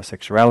words, through our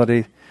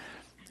sexuality.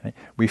 Right?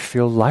 We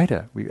feel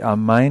lighter. Our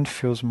mind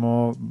feels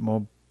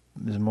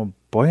there's more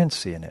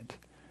buoyancy in it.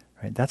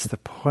 Right? That's the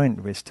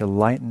point, is to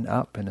lighten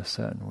up in a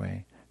certain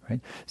way. Right?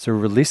 So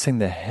releasing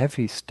the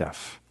heavy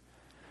stuff,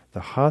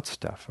 the hard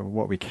stuff, or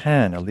what we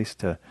can, at least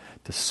to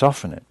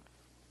soften it.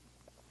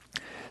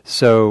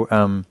 So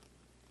I'm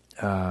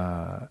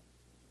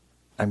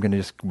going to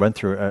just run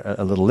through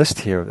a little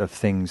list here of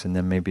things, and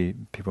then maybe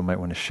people might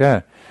want to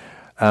share.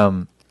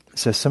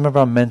 So some of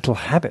our mental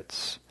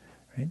habits,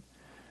 right?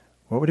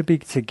 What would it be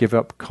to give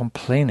up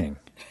complaining?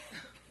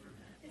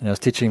 And I was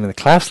teaching in the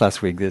class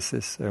last week, this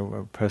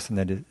a person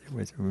that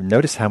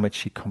noticed how much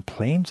she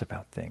complains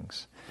about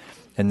things.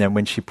 And then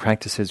when she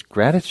practices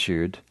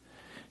gratitude,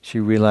 she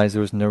realized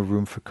there was no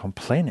room for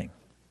complaining.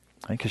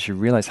 Right? Because she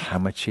realized how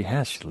much she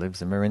has. She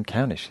lives in Marin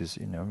County. She's,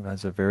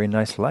 has a very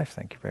nice life.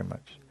 Thank you very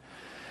much.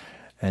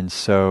 And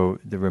so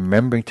the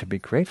remembering to be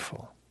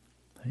grateful,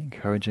 right?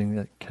 Encouraging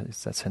that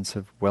sense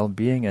of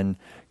well-being, and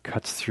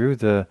cuts through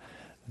the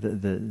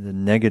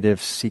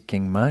negative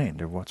seeking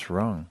mind of what's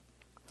wrong.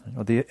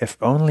 Or the if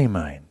only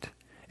mind.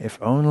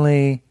 If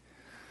only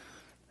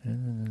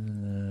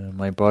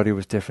my body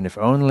was different. If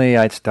only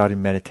I'd started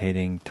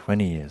meditating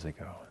 20 years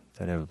ago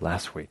instead of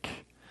last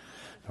week.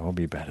 It will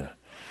be better.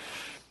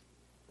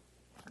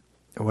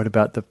 What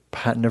about the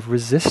pattern of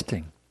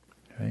resisting?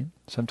 Right?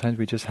 Sometimes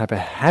we just have a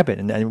habit,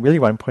 and really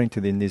what I'm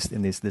pointing to in this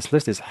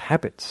list is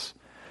habits.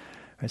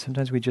 Right?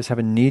 Sometimes we just have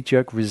a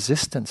knee-jerk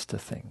resistance to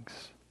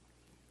things.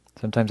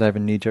 Sometimes I have a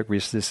knee-jerk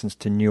resistance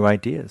to new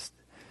ideas.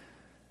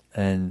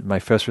 And my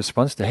first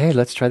response to, hey,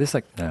 let's try this,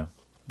 like, no,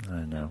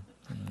 that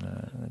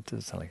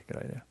doesn't sound like a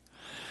good idea.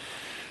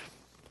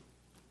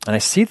 And I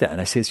see that,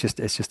 and I see it's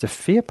just a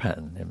fear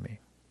pattern in me.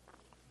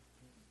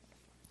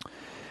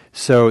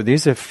 So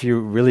these are a few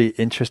really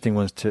interesting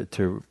ones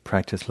to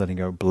practice letting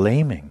go.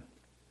 Blaming.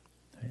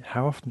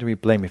 How often do we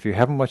blame? If you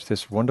haven't watched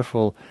this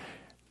wonderful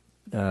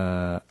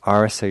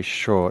RSA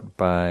short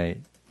by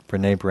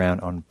Brene Brown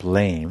on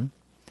blame,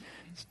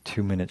 it's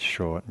 2 minutes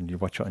short, and you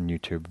watch it on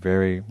YouTube.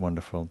 Very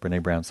wonderful.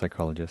 Brene Brown,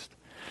 psychologist.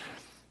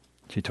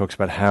 She talks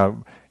about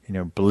how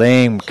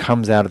blame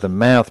comes out of the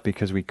mouth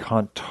because we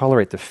can't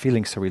tolerate the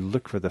feeling, so we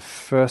look for the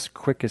first,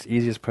 quickest,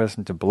 easiest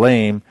person to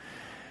blame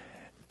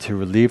to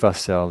relieve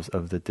ourselves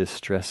of the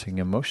distressing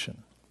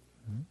emotion.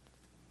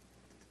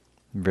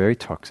 Very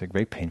toxic,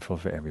 very painful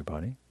for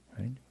everybody.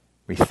 Right?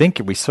 We think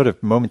we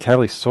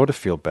momentarily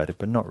feel better,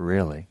 but not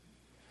really.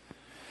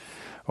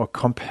 Or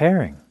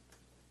comparing.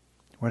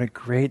 What a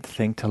great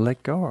thing to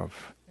let go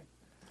of.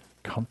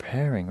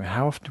 Comparing.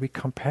 How often do we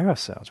compare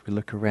ourselves? We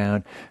look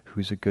around,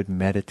 who's a good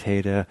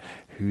meditator,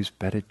 who's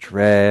better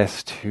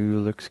dressed, who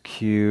looks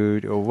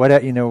cute, or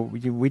whatever.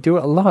 We do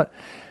it a lot.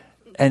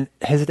 And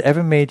has it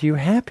ever made you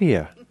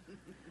happier?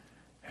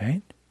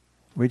 Right?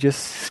 We're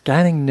just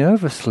scanning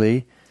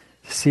nervously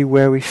to see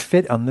where we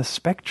fit on the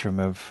spectrum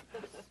of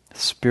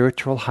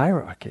spiritual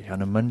hierarchy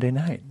on a Monday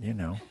night,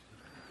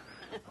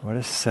 What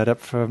a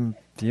setup for,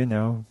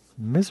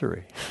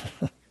 misery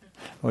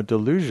or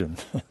delusion.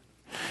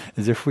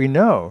 As if we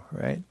know,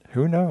 right?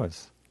 Who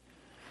knows?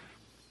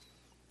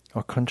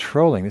 Or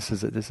controlling. This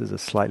is a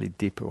slightly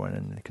deeper one,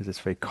 and because it's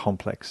very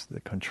complex, the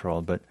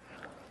control. But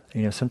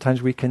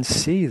sometimes we can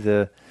see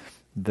the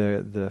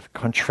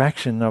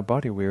contraction in our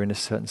body. We're in a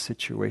certain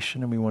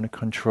situation, and we want to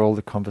control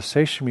the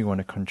conversation. We want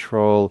to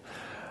control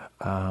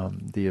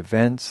the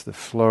events, the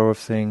flow of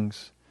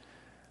things.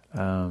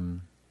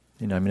 I'm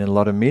in a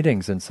lot of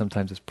meetings, and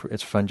sometimes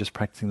it's fun just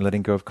practicing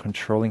letting go of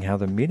controlling how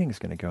the meeting is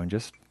going to go, and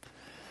just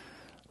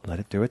let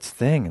it do its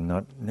thing, and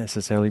not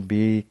necessarily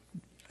be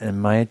in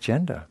my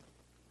agenda.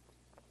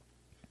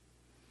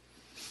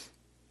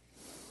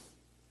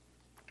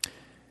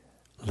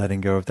 Letting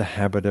go of the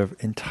habit of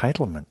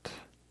entitlement,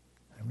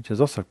 which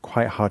is also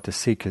quite hard to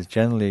see, because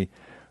generally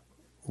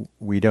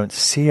we don't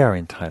see our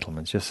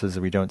entitlements, just as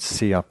we don't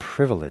see our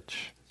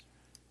privilege.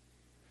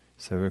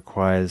 So it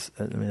requires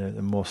a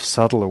more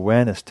subtle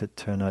awareness to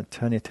turn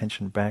the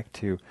attention back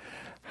to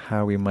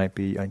how we might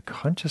be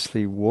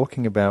unconsciously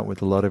walking about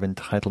with a lot of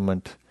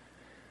entitlement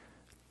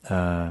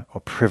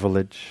or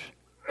privilege.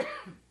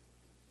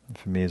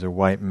 For me as a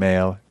white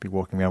male, be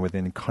walking around with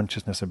an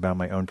consciousness about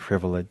my own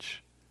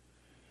privilege,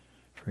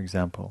 for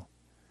example,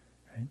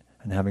 right?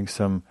 And having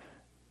some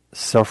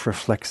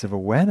self-reflexive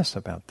awareness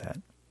about that.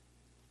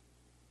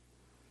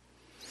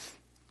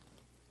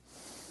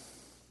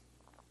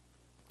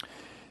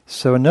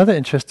 So another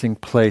interesting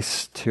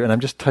place to, and I'm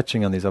just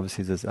touching on these,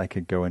 obviously I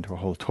could go into a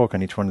whole talk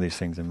on each one of these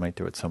things, and might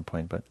do at some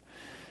point, but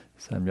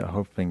so I'm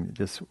hoping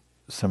just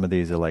some of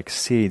these are like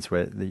seeds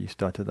where that you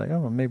start to like, oh,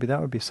 well, maybe that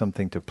would be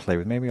something to play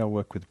with. Maybe I'll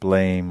work with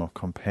blame or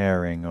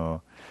comparing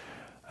or,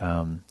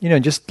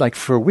 just like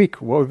for a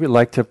week, what would it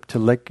like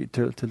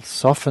to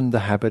soften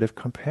the habit of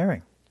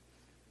comparing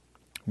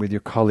with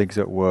your colleagues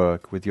at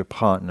work, with your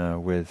partner,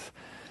 with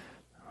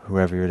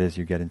whoever it is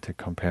you get into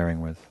comparing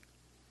with.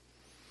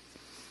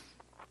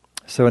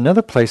 So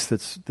another place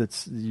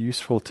that's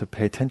useful to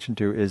pay attention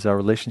to is our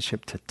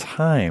relationship to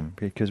time,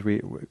 because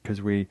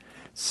we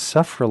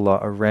suffer a lot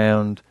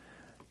around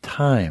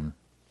time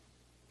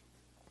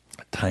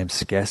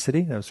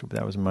scarcity.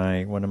 That was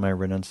one of my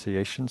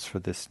renunciations for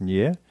this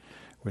year,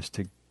 was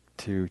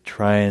to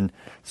try and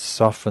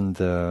soften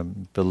the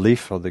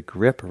belief or the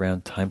grip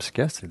around time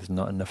scarcity. There's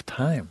not enough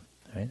time,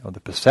 right? Or the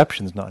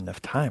perception there's not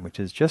enough time, which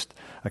is just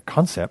a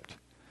concept,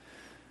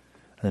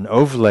 an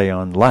overlay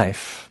on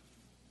life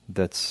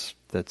that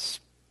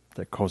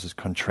causes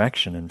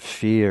contraction and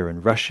fear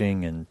and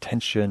rushing and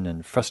tension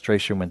and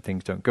frustration when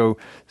things don't go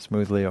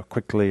smoothly or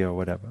quickly or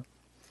whatever.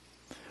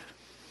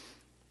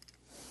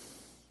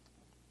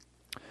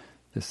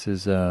 This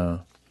is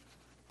a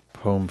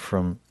poem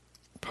from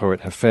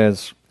poet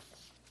Hafez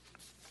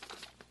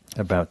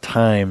about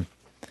time,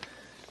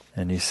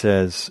 and he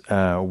says,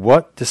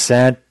 what do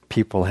sad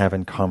people have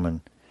in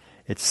common?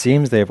 It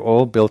seems they have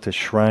all built a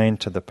shrine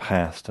to the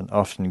past and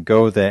often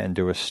go there and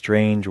do a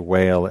strange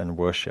wail and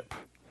worship.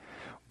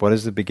 What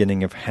is the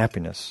beginning of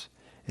happiness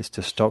is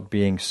to stop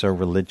being so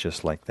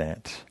religious like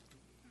that.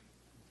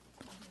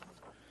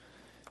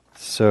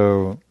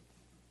 So,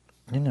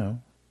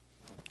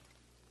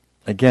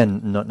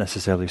 again, not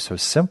necessarily so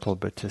simple,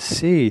 but to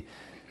see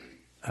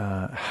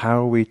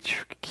how we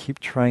keep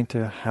trying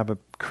to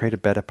create a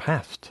better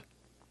past.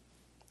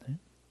 Right?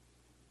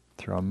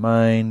 Through our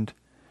mind,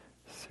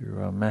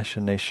 through our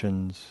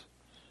machinations.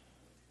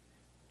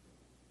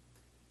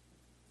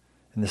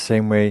 In the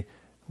same way,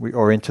 we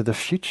orient to the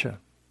future.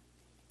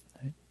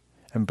 Right?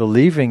 And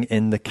believing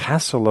in the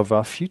castle of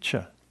our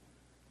future,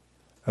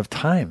 of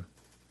time.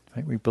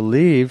 Right? We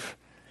believe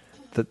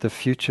that the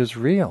future's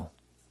real.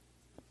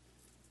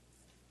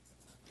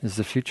 Is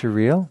the future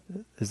real?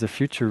 Is the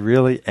future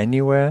really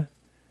anywhere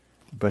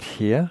but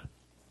here?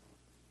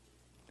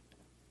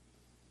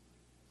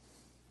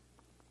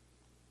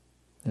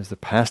 Is the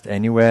past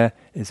anywhere?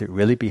 Is it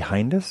really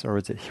behind us, or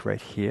is it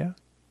right here?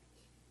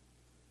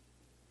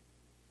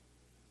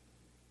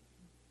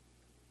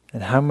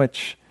 And how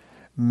much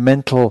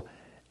mental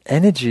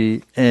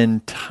energy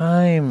and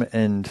time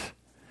and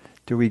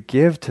do we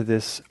give to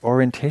this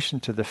orientation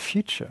to the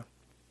future?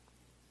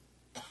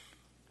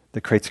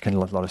 That creates a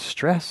lot of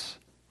stress,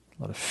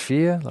 a lot of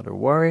fear, a lot of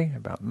worry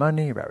about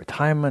money, about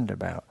retirement,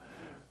 about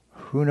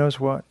who knows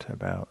what,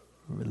 about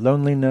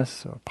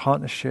loneliness or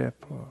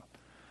partnership or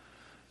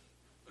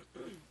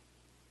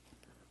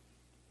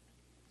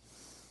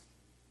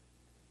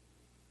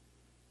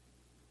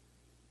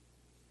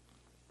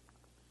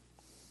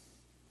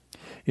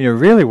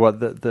really what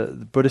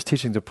the Buddhist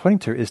teachings are pointing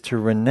to is to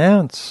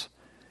renounce,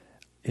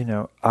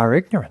 our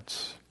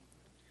ignorance,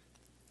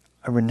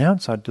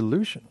 renounce our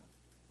delusion,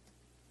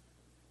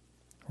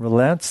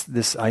 renounce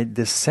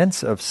this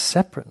sense of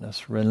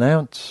separateness,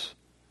 renounce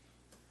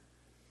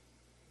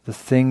the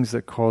things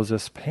that cause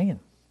us pain.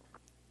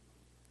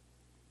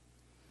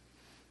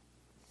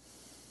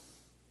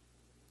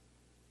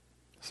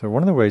 So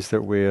one of the ways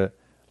that we're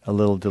a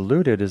little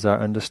deluded is our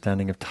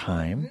understanding of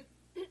time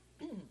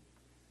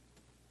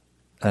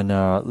and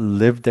our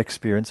lived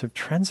experience of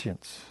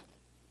transience.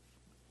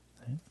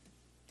 Right?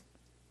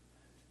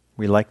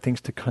 We like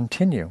things to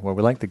continue. Well,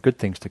 we like the good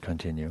things to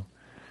continue.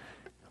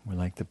 We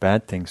like the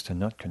bad things to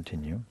not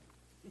continue.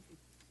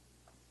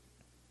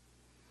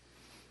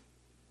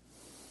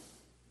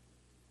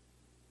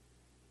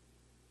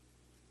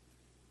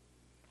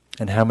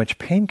 And how much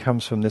pain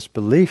comes from this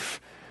belief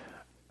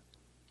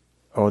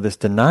or this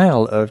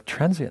denial of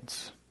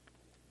transience.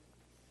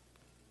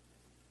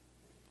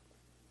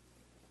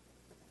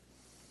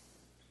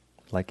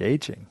 Like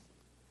aging.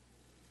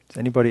 Is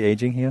anybody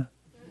aging here?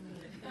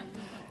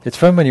 It's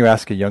fun when you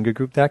ask a younger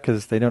group that,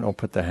 because they don't all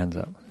put their hands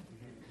up.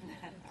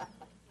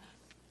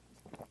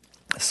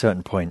 At a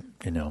certain point,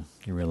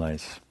 you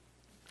realize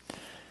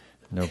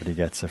nobody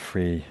gets a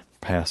free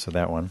pass with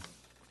that one.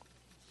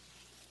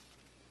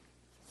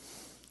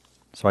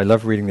 So I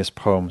love reading this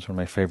poem. It's one of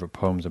my favorite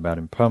poems about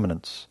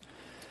impermanence,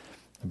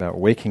 about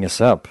waking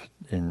us up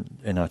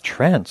in our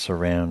trance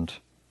around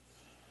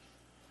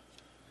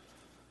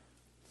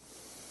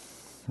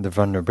the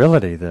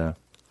vulnerability, the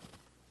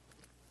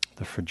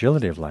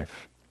fragility of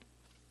life.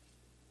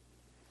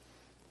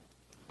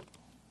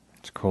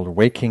 It's called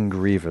Waking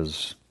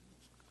Grievers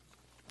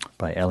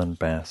by Ellen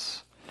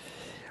Bass.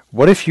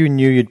 What if you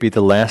knew you'd be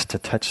the last to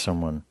touch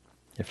someone?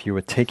 If you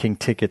were taking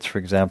tickets, for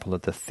example,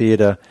 at the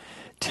theater,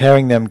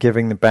 tearing them,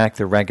 giving them back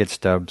the ragged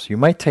stubs, you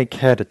might take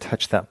care to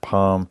touch that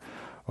palm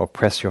or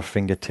press your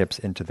fingertips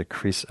into the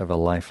crease of a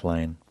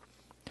lifeline.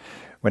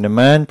 When a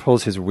man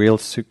pulls his wheeled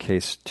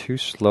suitcase too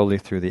slowly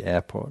through the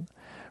airport,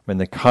 when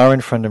the car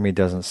in front of me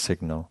doesn't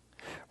signal,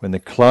 When the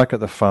clerk at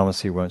the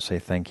pharmacy won't say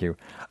thank you,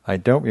 I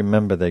don't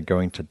remember they're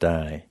going to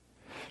die.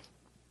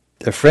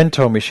 A friend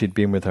told me she'd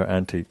been with her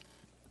auntie.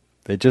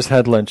 They just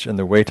had lunch, and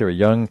the waiter, a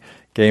young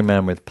gay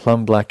man with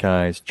plum black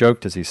eyes,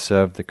 joked as he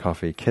served the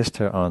coffee, kissed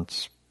her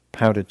aunt's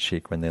powdered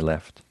cheek when they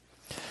left.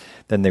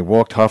 Then they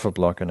walked half a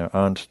block, and her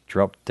aunt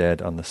dropped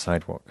dead on the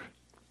sidewalk.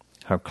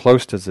 How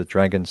close does the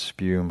dragon's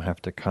spume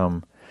have to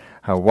come?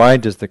 How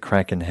wide does the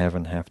crack in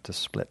heaven have to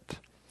split?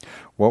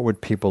 What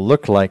would people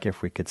look like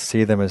if we could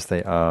see them as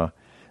they are,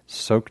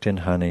 soaked in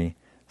honey,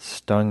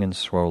 stung and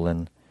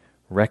swollen,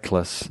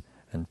 reckless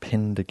and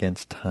pinned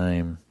against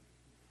time?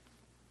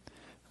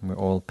 And we're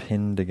all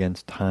pinned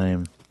against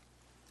time.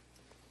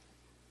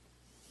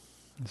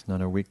 There's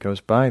not a week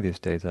goes by these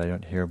days I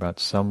don't hear about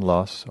some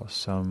loss or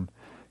some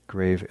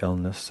grave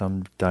illness,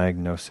 some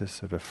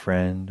diagnosis of a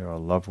friend or a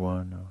loved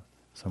one or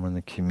someone in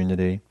the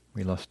community.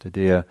 We lost a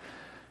dear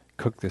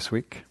cook this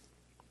week,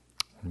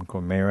 a woman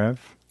called Mayrav.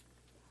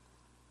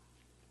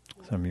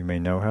 Some of you may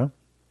know her,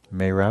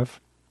 Mayrav.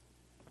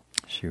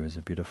 She was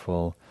a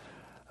beautiful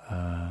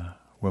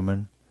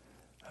woman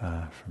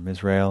from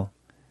Israel,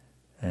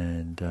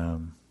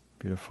 and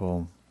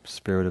beautiful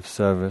spirit of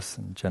service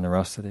and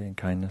generosity and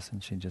kindness,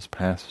 and she just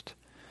passed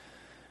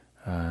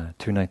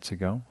 2 nights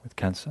ago with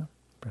cancer,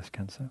 breast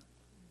cancer.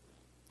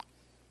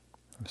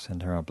 We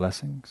send her our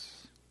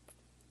blessings.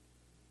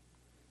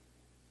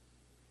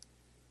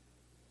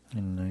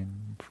 And I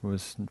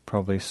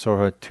probably saw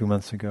her 2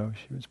 months ago.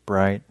 She was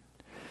bright,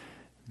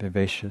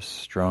 vivacious,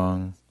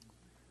 strong,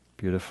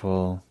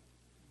 beautiful,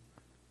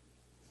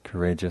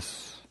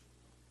 courageous,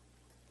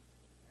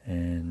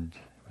 and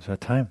it was her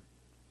time.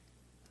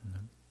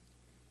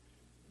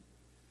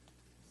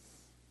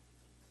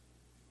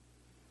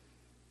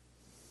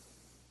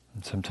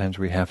 And sometimes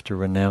we have to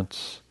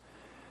renounce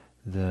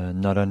the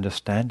not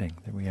understanding,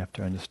 that we have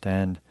to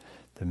understand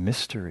the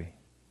mystery.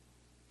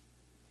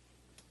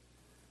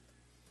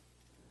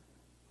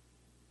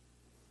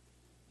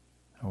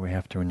 Or we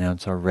have to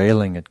renounce our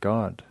railing at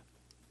God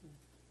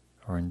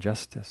or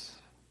injustice.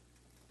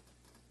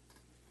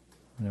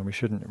 We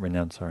shouldn't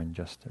renounce our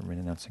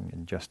renouncing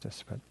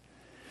injustice, but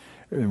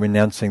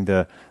renouncing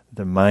the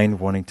mind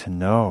wanting to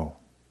know.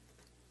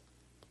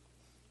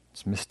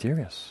 It's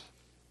mysterious.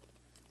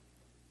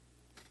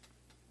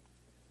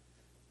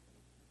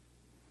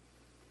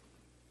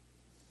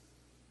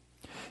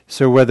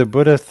 So where the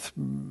Buddha,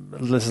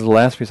 this is the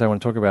last piece I want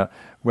to talk about,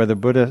 where the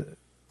Buddha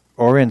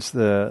orients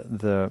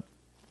the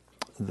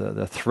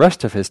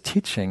thrust of his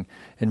teaching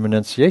in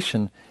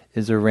renunciation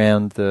is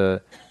around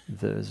the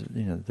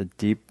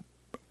deep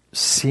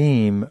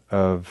seam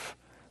of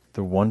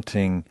the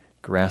wanting,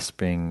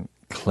 grasping,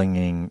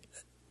 clinging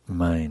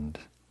mind.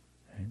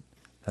 Right?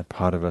 That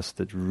part of us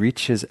that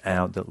reaches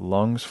out, that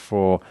longs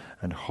for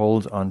and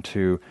holds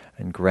onto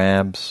and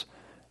grabs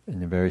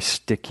in a very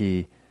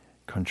sticky,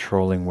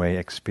 controlling way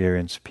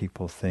experience,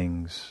 people,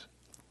 things.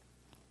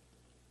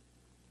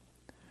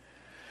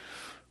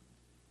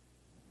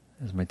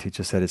 As my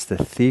teacher said, it's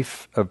the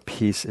thief of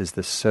peace is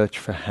the search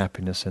for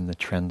happiness in the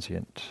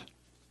transient.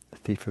 The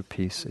thief of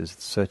peace is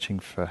searching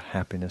for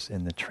happiness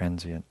in the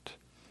transient.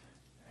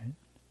 Right?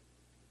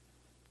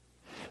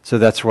 So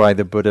that's why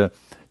the Buddha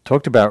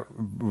talked about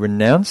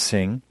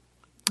renouncing.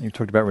 He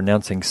talked about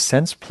renouncing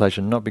sense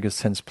pleasure, not because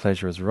sense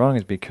pleasure is wrong,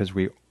 it's because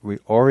we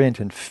orient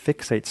and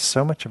fixate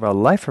so much of our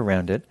life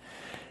around it,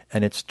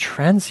 and it's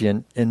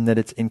transient in that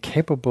it's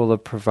incapable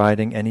of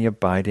providing any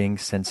abiding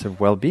sense of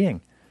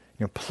well-being.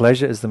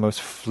 Pleasure is the most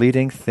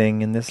fleeting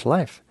thing in this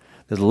life.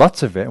 There's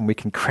lots of it, and we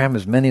can cram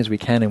as many as we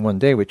can in one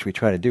day, which we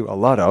try to do a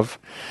lot of.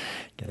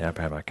 Get up,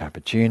 have our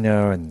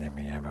cappuccino, and then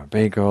we have our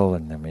bagel,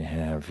 and then we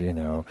have,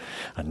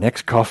 our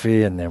next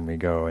coffee, and then we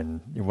go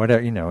and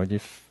whatever,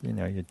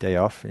 your day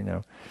off,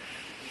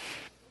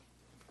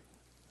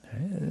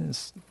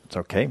 It's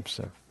okay,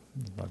 so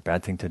not a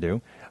bad thing to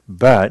do,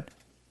 but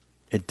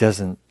it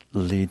doesn't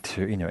lead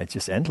to, it's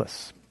just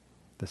endless,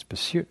 this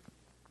pursuit.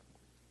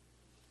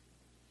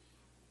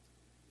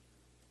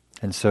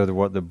 And so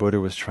what the Buddha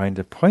was trying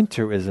to point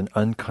to is an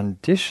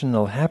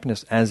unconditional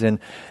happiness, as in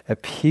a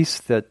peace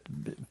that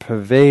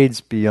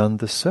pervades beyond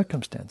the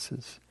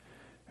circumstances.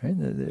 Right?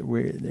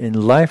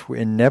 In life, we're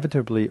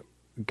inevitably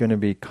going to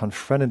be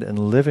confronted and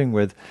living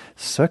with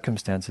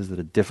circumstances that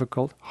are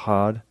difficult,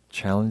 hard,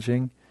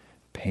 challenging,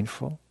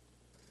 painful.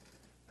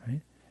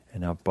 Right?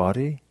 In our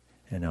body,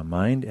 in our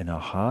mind, in our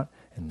heart,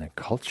 in the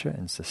culture,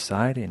 in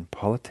society, in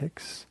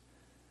politics,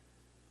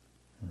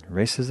 in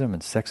racism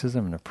and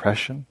sexism and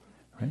oppression.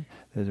 Right?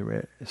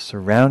 We're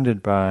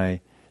surrounded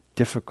by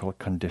difficult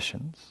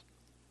conditions.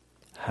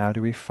 How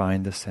do we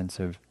find the sense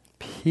of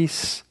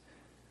peace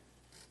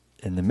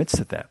in the midst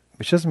of that?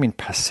 Which doesn't mean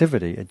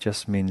passivity, it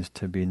just means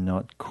to be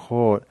not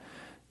caught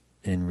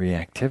in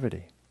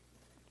reactivity.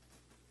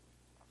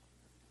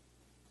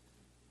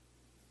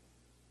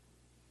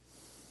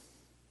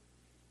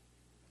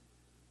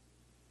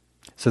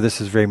 So this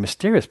is very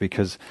mysterious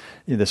because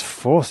this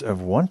force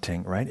of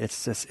wanting, right?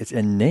 It's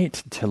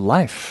innate to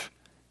life.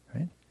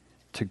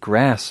 To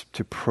grasp,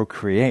 to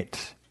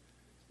procreate.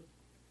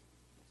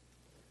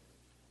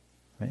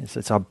 Right?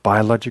 It's our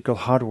biological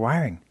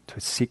hardwiring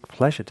to seek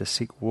pleasure, to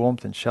seek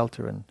warmth and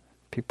shelter and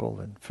people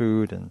and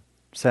food and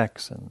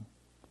sex and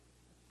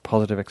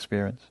positive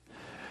experience.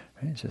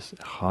 Right? It's just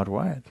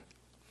hardwired.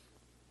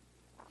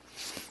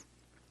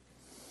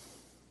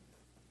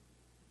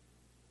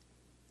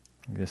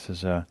 This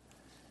is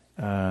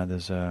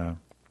there's a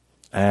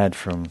ad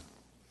from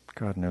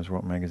God knows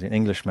what magazine,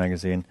 English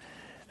magazine,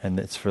 and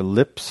it's for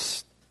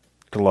lips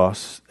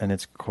gloss, and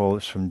it's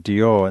from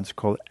Dior, and it's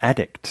called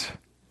Addict.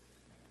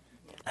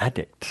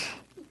 Addict.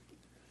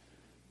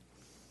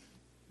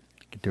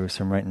 I could do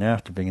some right now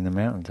after being in the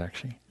mountains,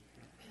 actually.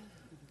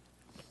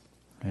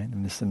 Right?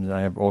 And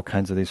I have all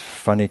kinds of these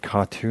funny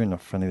cartoon,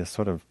 not funny, they're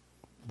sort of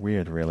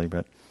weird really,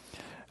 but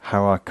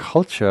how our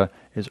culture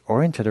is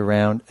oriented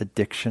around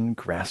addiction,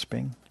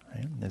 grasping.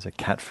 Right? There's a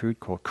cat food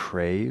called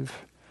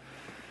Crave.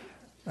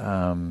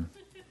 It's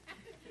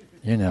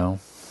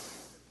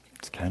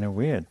kind of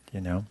weird,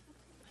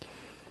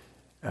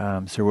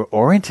 So we're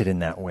oriented in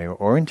that way. We're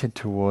oriented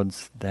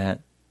towards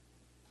that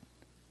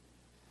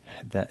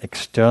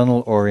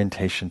external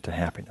orientation to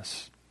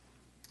happiness.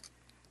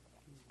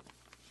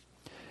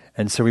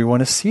 And so we want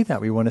to see that.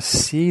 We want to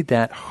see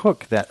that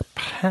hook, that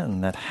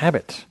pattern, that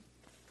habit.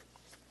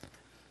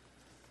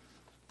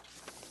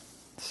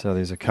 So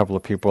there's a couple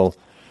of people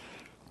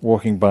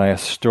walking by a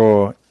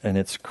store, and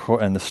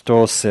the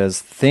store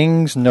says,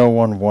 "Things no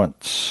one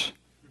wants."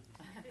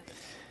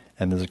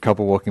 And there's a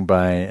couple walking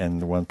by,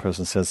 and the one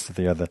person says to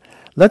the other,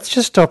 "Let's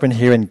just stop in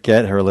here and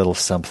get her a little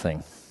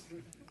something."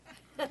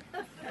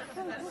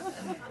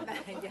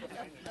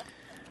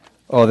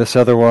 Or this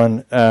other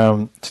one,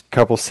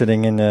 couple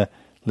sitting in a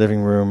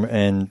living room,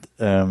 and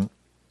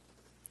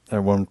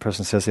one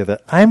person says to the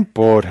other, "I'm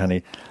bored,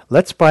 honey.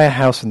 Let's buy a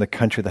house in the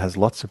country that has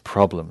lots of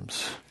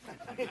problems."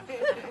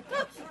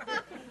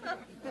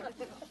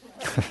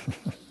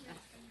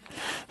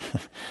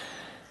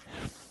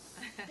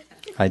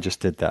 I just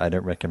did that. I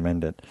don't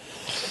recommend it.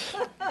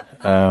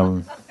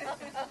 And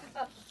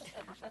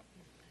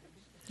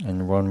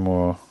one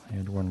more. I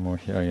had one more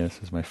here. Oh, yeah, this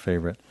is my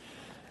favorite.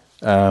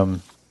 So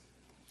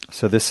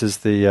this is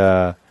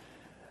the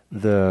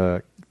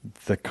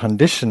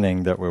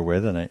conditioning that we're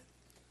with, and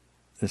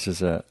this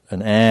is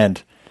an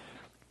ad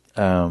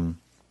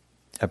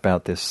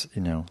about this.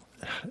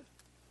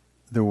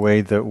 The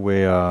way that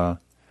we are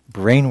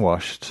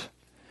brainwashed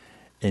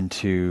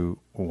into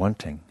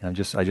wanting. I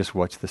just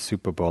watched the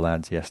Super Bowl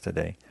ads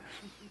yesterday,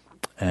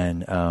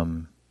 and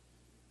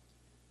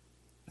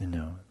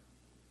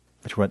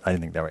which one I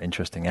think they were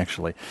interesting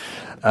actually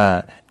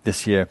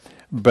this year.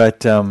 But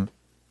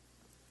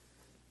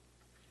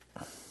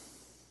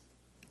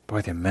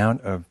boy, the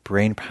amount of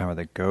brain power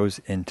that goes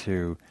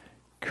into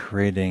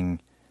creating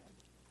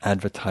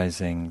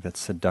advertising that's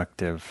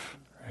seductive,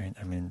 right?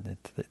 I mean,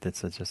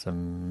 it's just a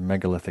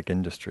megalithic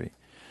industry.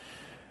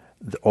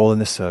 All in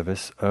the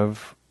service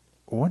of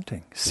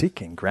wanting,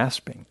 seeking,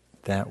 grasping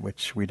that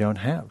which we don't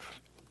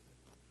have.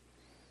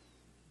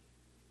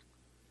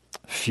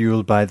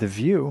 Fueled by the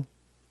view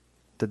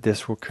that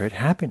this will create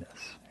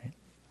happiness. Right?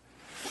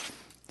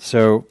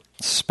 So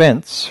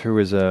Spence, who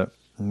is a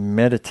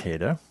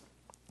meditator,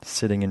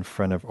 sitting in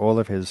front of all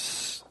of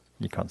his,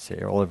 you can't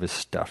see all of his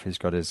stuff. He's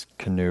got his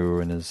canoe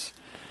and his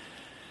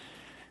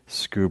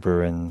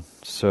scuba and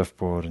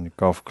surfboard and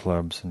golf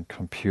clubs and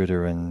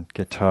computer and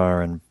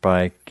guitar and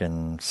bike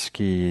and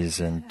skis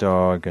and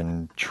dog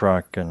and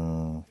truck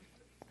and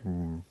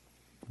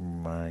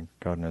my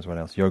God knows what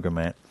else, yoga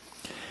mat.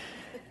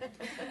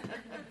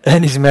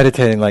 And he's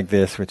meditating like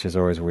this, which is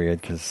always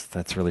weird because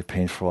that's really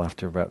painful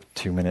after about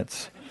 2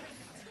 minutes.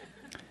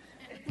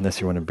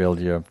 Unless you want to build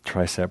your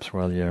triceps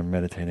while you're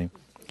meditating.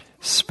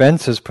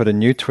 Spence has put a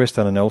new twist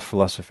on an old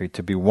philosophy.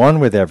 To be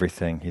one with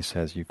everything, he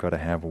says, you've got to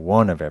have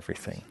one of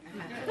everything.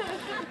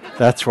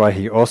 That's why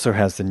he also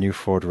has the new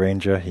Ford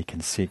Ranger. He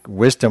can seek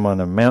wisdom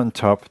on a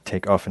mountaintop,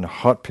 take off in a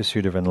hot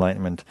pursuit of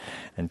enlightenment,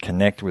 and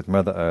connect with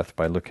Mother Earth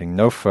by looking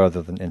no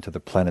further than into the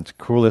planet's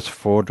coolest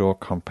 4-door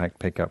compact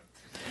pickup.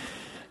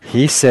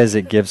 He says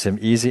it gives him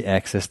easy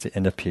access to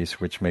inner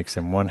peace, which makes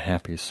him one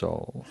happy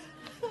soul.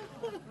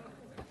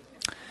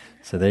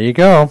 So there you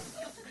go.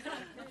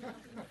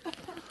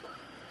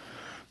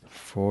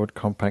 Ford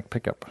compact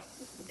pickup.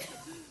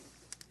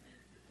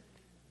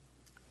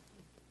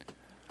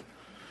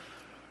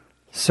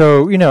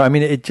 So,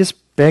 it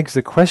just begs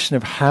the question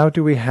of how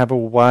do we have a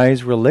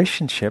wise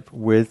relationship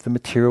with the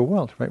material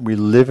world, right? We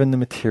live in the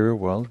material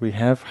world. We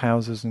have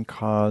houses and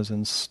cars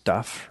and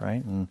stuff,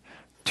 right? And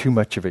too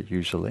much of it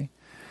usually.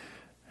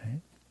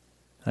 Right?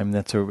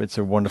 It's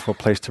a wonderful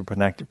place to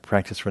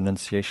practice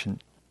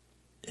renunciation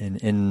in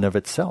and of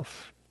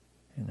itself.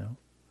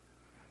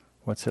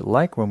 What's it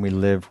like when we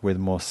live with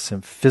more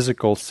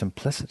physical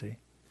simplicity,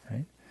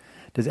 right?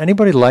 Does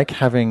anybody like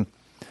having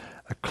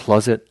a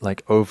closet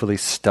like overly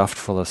stuffed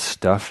full of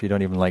stuff you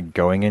don't even like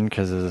going in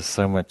because there's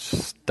so much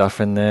stuff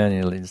in there and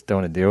you just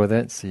don't want to deal with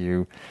it, so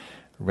you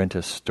rent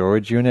a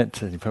storage unit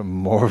and you put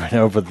more of it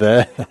over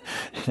there?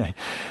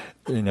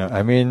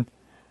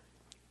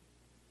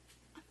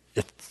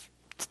 It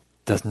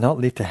does not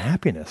lead to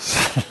happiness.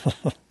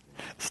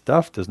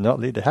 Stuff does not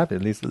lead to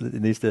happiness.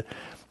 Leads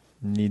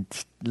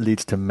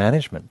to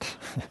management.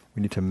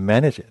 We need to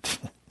manage it,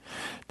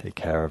 take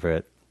care of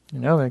it.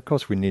 And of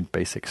course, we need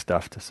basic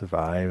stuff to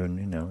survive,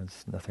 and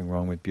there's nothing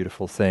wrong with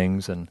beautiful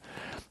things and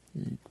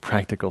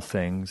practical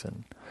things.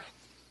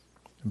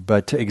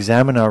 But to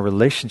examine our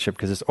relationship,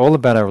 because it's all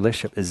about our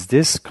relationship, is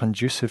this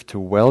conducive to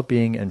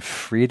well-being and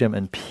freedom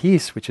and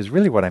peace, which is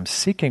really what I'm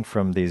seeking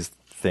from these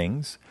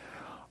things,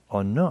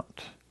 or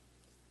not?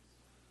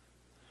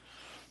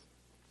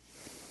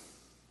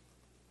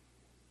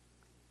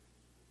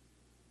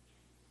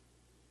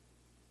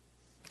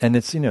 And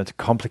it's it's a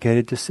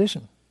complicated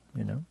decision.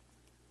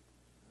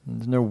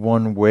 There's no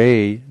one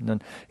way.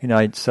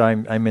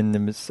 I'm in the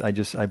midst.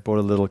 I bought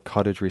a little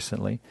cottage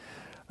recently.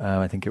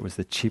 I think it was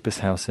the cheapest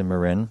house in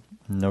Marin.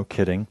 No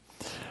kidding.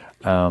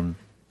 And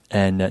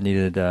it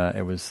needed.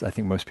 It was. I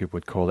think most people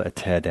would call it a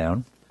tear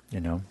down.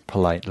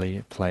 Polite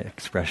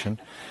expression.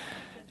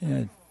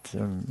 It's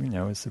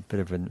a bit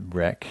of a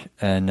wreck,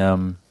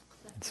 and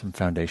some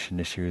foundation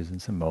issues,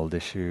 and some mold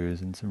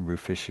issues, and some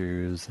roof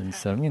issues, and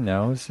some.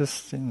 It's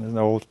just an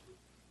old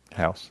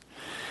house.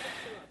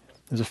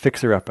 There's a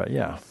fixer-upper,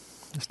 yeah.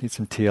 Just need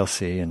some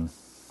TLC and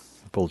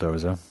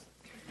bulldozer.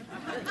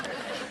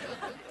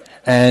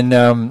 And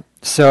I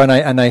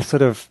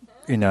sort of,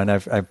 and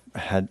I've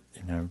had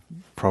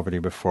property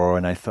before,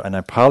 and I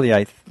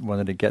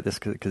wanted to get this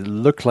because it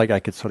looked like I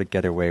could sort of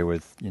get away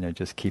with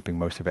just keeping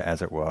most of it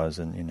as it was,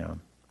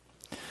 and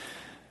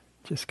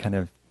just kind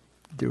of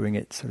doing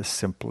it sort of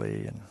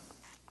simply,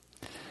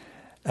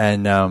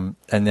 and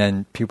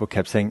then people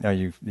kept saying, "No,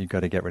 you've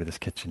got to get rid of this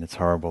kitchen. It's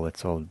horrible.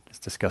 It's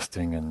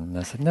disgusting." And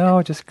I said,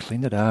 "No, just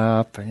clean it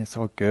up, and it's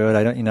all good.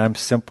 I don't, I'm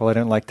simple. I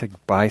don't like to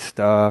buy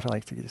stuff. I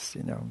like to just,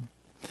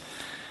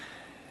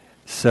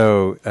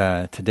 So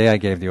today I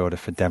gave the order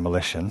for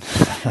demolition,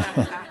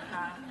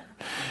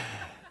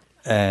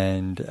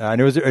 and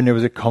it was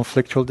a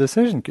conflictual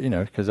decision,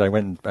 because I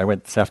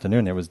went this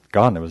afternoon. It was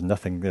gone. There was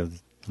nothing. There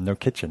was no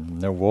kitchen,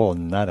 no wall,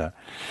 nada.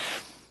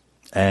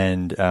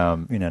 And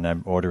and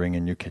I'm ordering a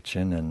new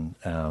kitchen, and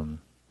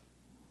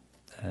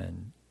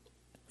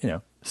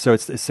so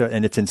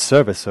it's in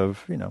service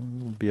of it'll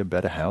be a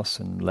better house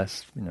and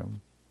less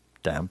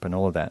damp and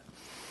all of that.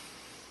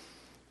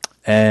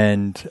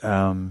 And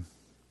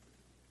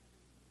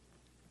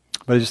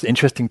but it's just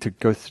interesting to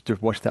to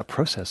watch that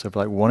process of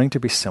like wanting to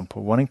be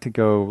simple, wanting to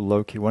go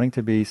low key, wanting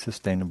to be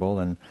sustainable,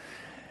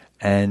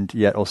 and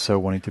yet also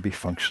wanting to be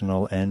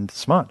functional and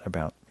smart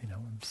about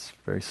it's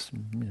very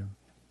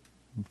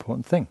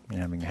important thing,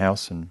 having a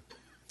house and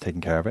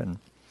taking care of it. And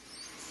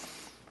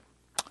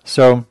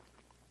so,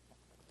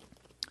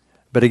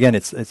 but again, I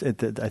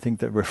think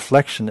the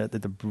reflection at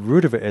the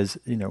root of it is,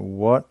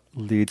 what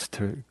leads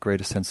to a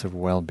greater sense of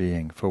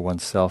well-being for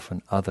oneself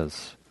and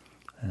others.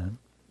 And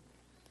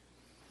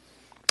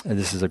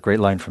this is a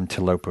great line from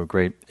Tilopa, a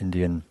great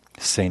Indian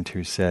saint,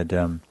 who said,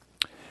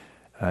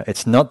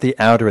 "It's not the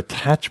outer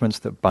attachments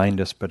that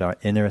bind us, but our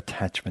inner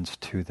attachments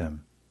to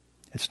them.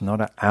 It's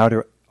not our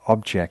outer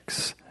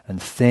objects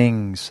and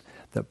things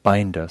that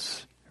bind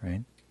us,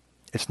 right?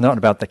 It's not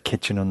about the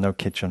kitchen or no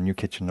kitchen, new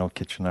kitchen, no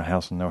kitchen, or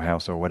house or no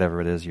house, or whatever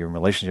it is you're in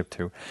relationship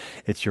to.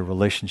 It's your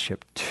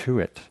relationship to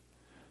it,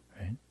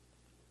 right?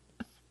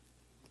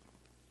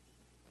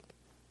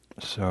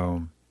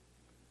 So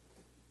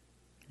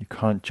you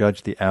can't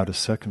judge the outer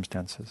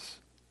circumstances.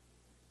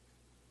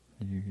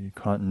 You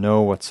can't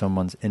know what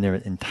someone's inner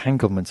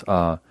entanglements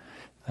are.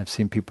 I've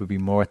seen people be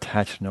more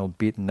attached to an old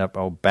beaten up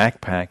old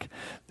backpack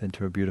than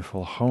to a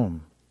beautiful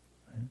home.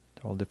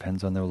 It all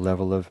depends on their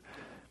level of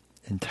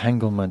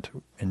entanglement,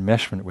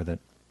 enmeshment with it.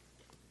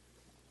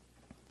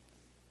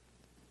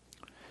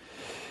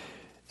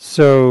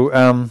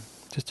 So,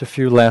 just a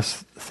few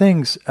last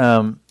things.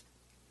 And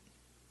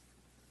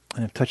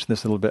I've touched on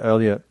this a little bit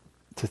earlier,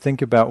 to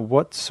think about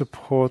what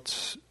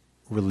supports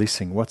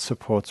releasing, what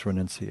supports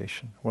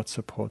renunciation, what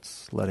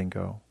supports letting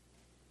go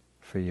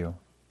for you,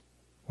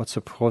 what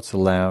supports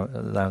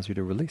allows you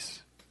to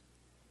release.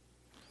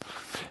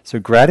 So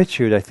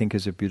gratitude, I think,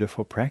 is a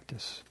beautiful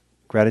practice.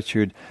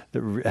 Gratitude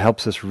that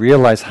helps us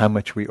realize how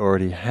much we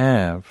already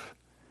have,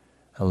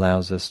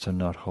 allows us to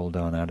not hold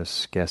on out of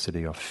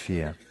scarcity or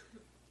fear.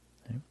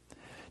 Okay?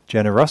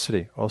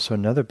 Generosity, also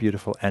another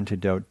beautiful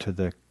antidote to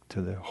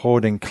the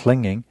hoarding,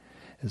 clinging,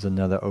 is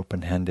another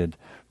open-handed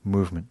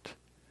movement.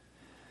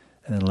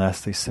 And then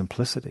lastly,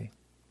 simplicity.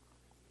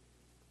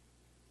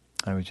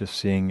 I was just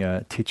seeing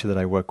a teacher that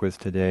I work with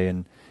today,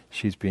 and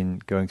she's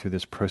been going through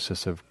this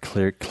process of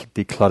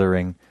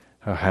decluttering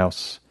her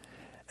house.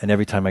 And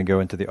every time I go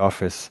into the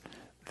office,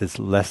 there's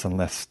less and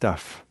less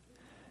stuff.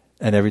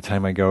 And every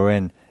time I go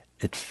in,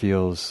 it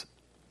feels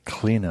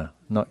cleaner.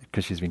 Not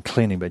because she's been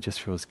cleaning, but it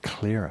just feels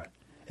clearer.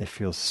 It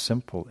feels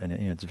simple, and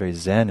it's very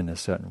zen in a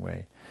certain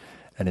way.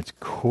 And it's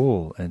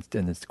cool, and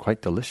it's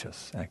quite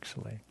delicious,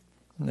 actually.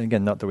 And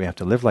again, not that we have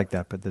to live like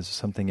that, but there's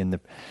something in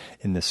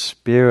the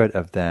spirit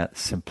of that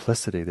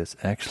simplicity that's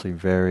actually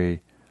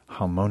very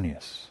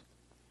harmonious.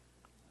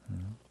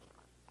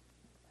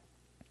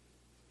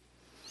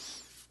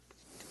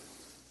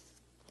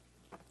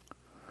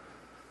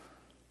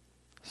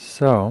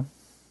 So,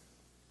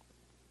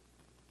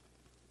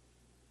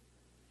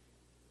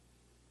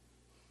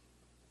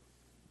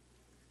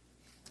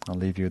 I'll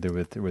leave you there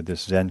with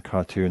this Zen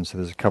cartoon. So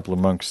there's a couple of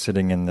monks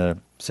sitting in the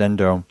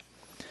Zendo,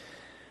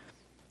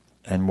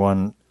 and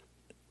one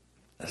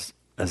has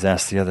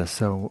asked the other,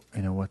 "So,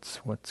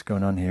 what's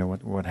going on here?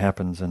 What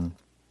happens?" And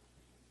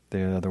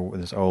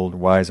this old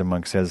wiser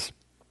monk says,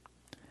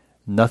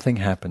 "Nothing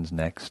happens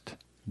next.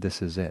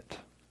 This is it."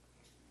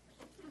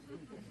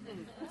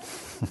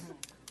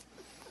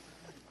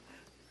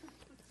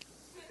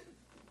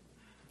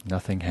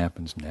 Nothing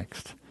happens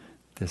next.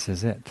 This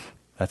is it.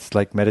 That's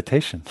like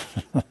meditation.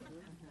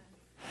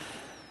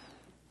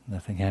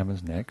 Nothing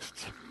happens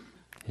next.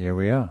 Here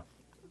we are.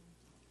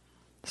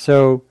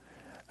 So,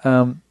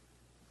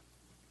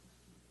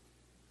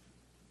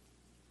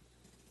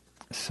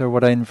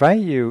 what I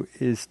invite you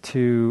is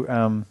to,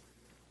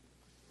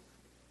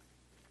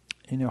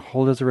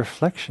 hold as a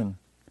reflection.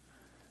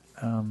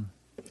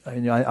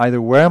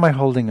 Either where am I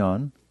holding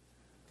on,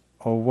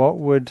 or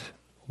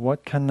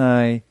what can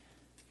I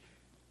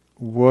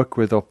work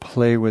with or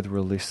play with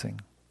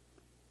releasing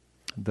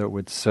that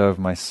would serve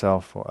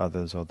myself or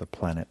others or the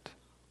planet.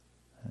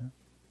 Yeah?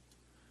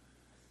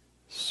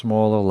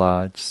 Small or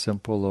large,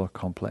 simple or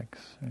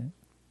complex. Right?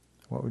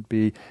 What would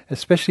be,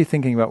 especially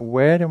thinking about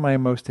where am I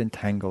most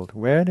entangled?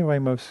 Where do I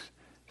most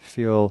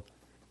feel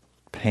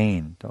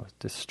pain or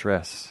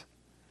distress?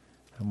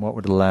 And what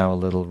would allow a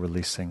little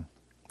releasing,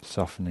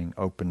 softening,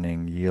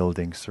 opening,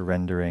 yielding,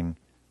 surrendering,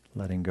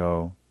 letting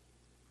go.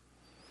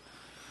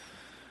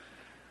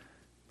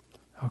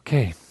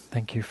 Okay,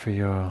 thank you for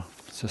your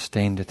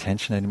sustained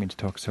attention. I didn't mean to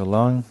talk so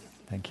long.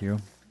 Thank you.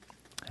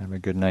 Have a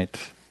good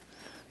night.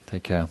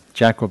 Take care.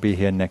 Jack will be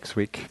here next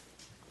week.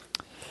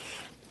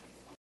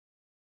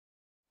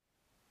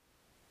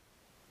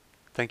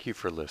 Thank you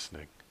for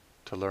listening.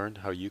 To learn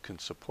how you can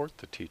support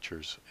the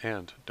teachers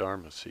and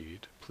Dharma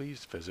Seed,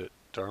 please visit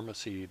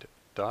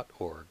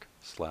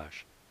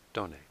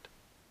dharmaseed.org/donate.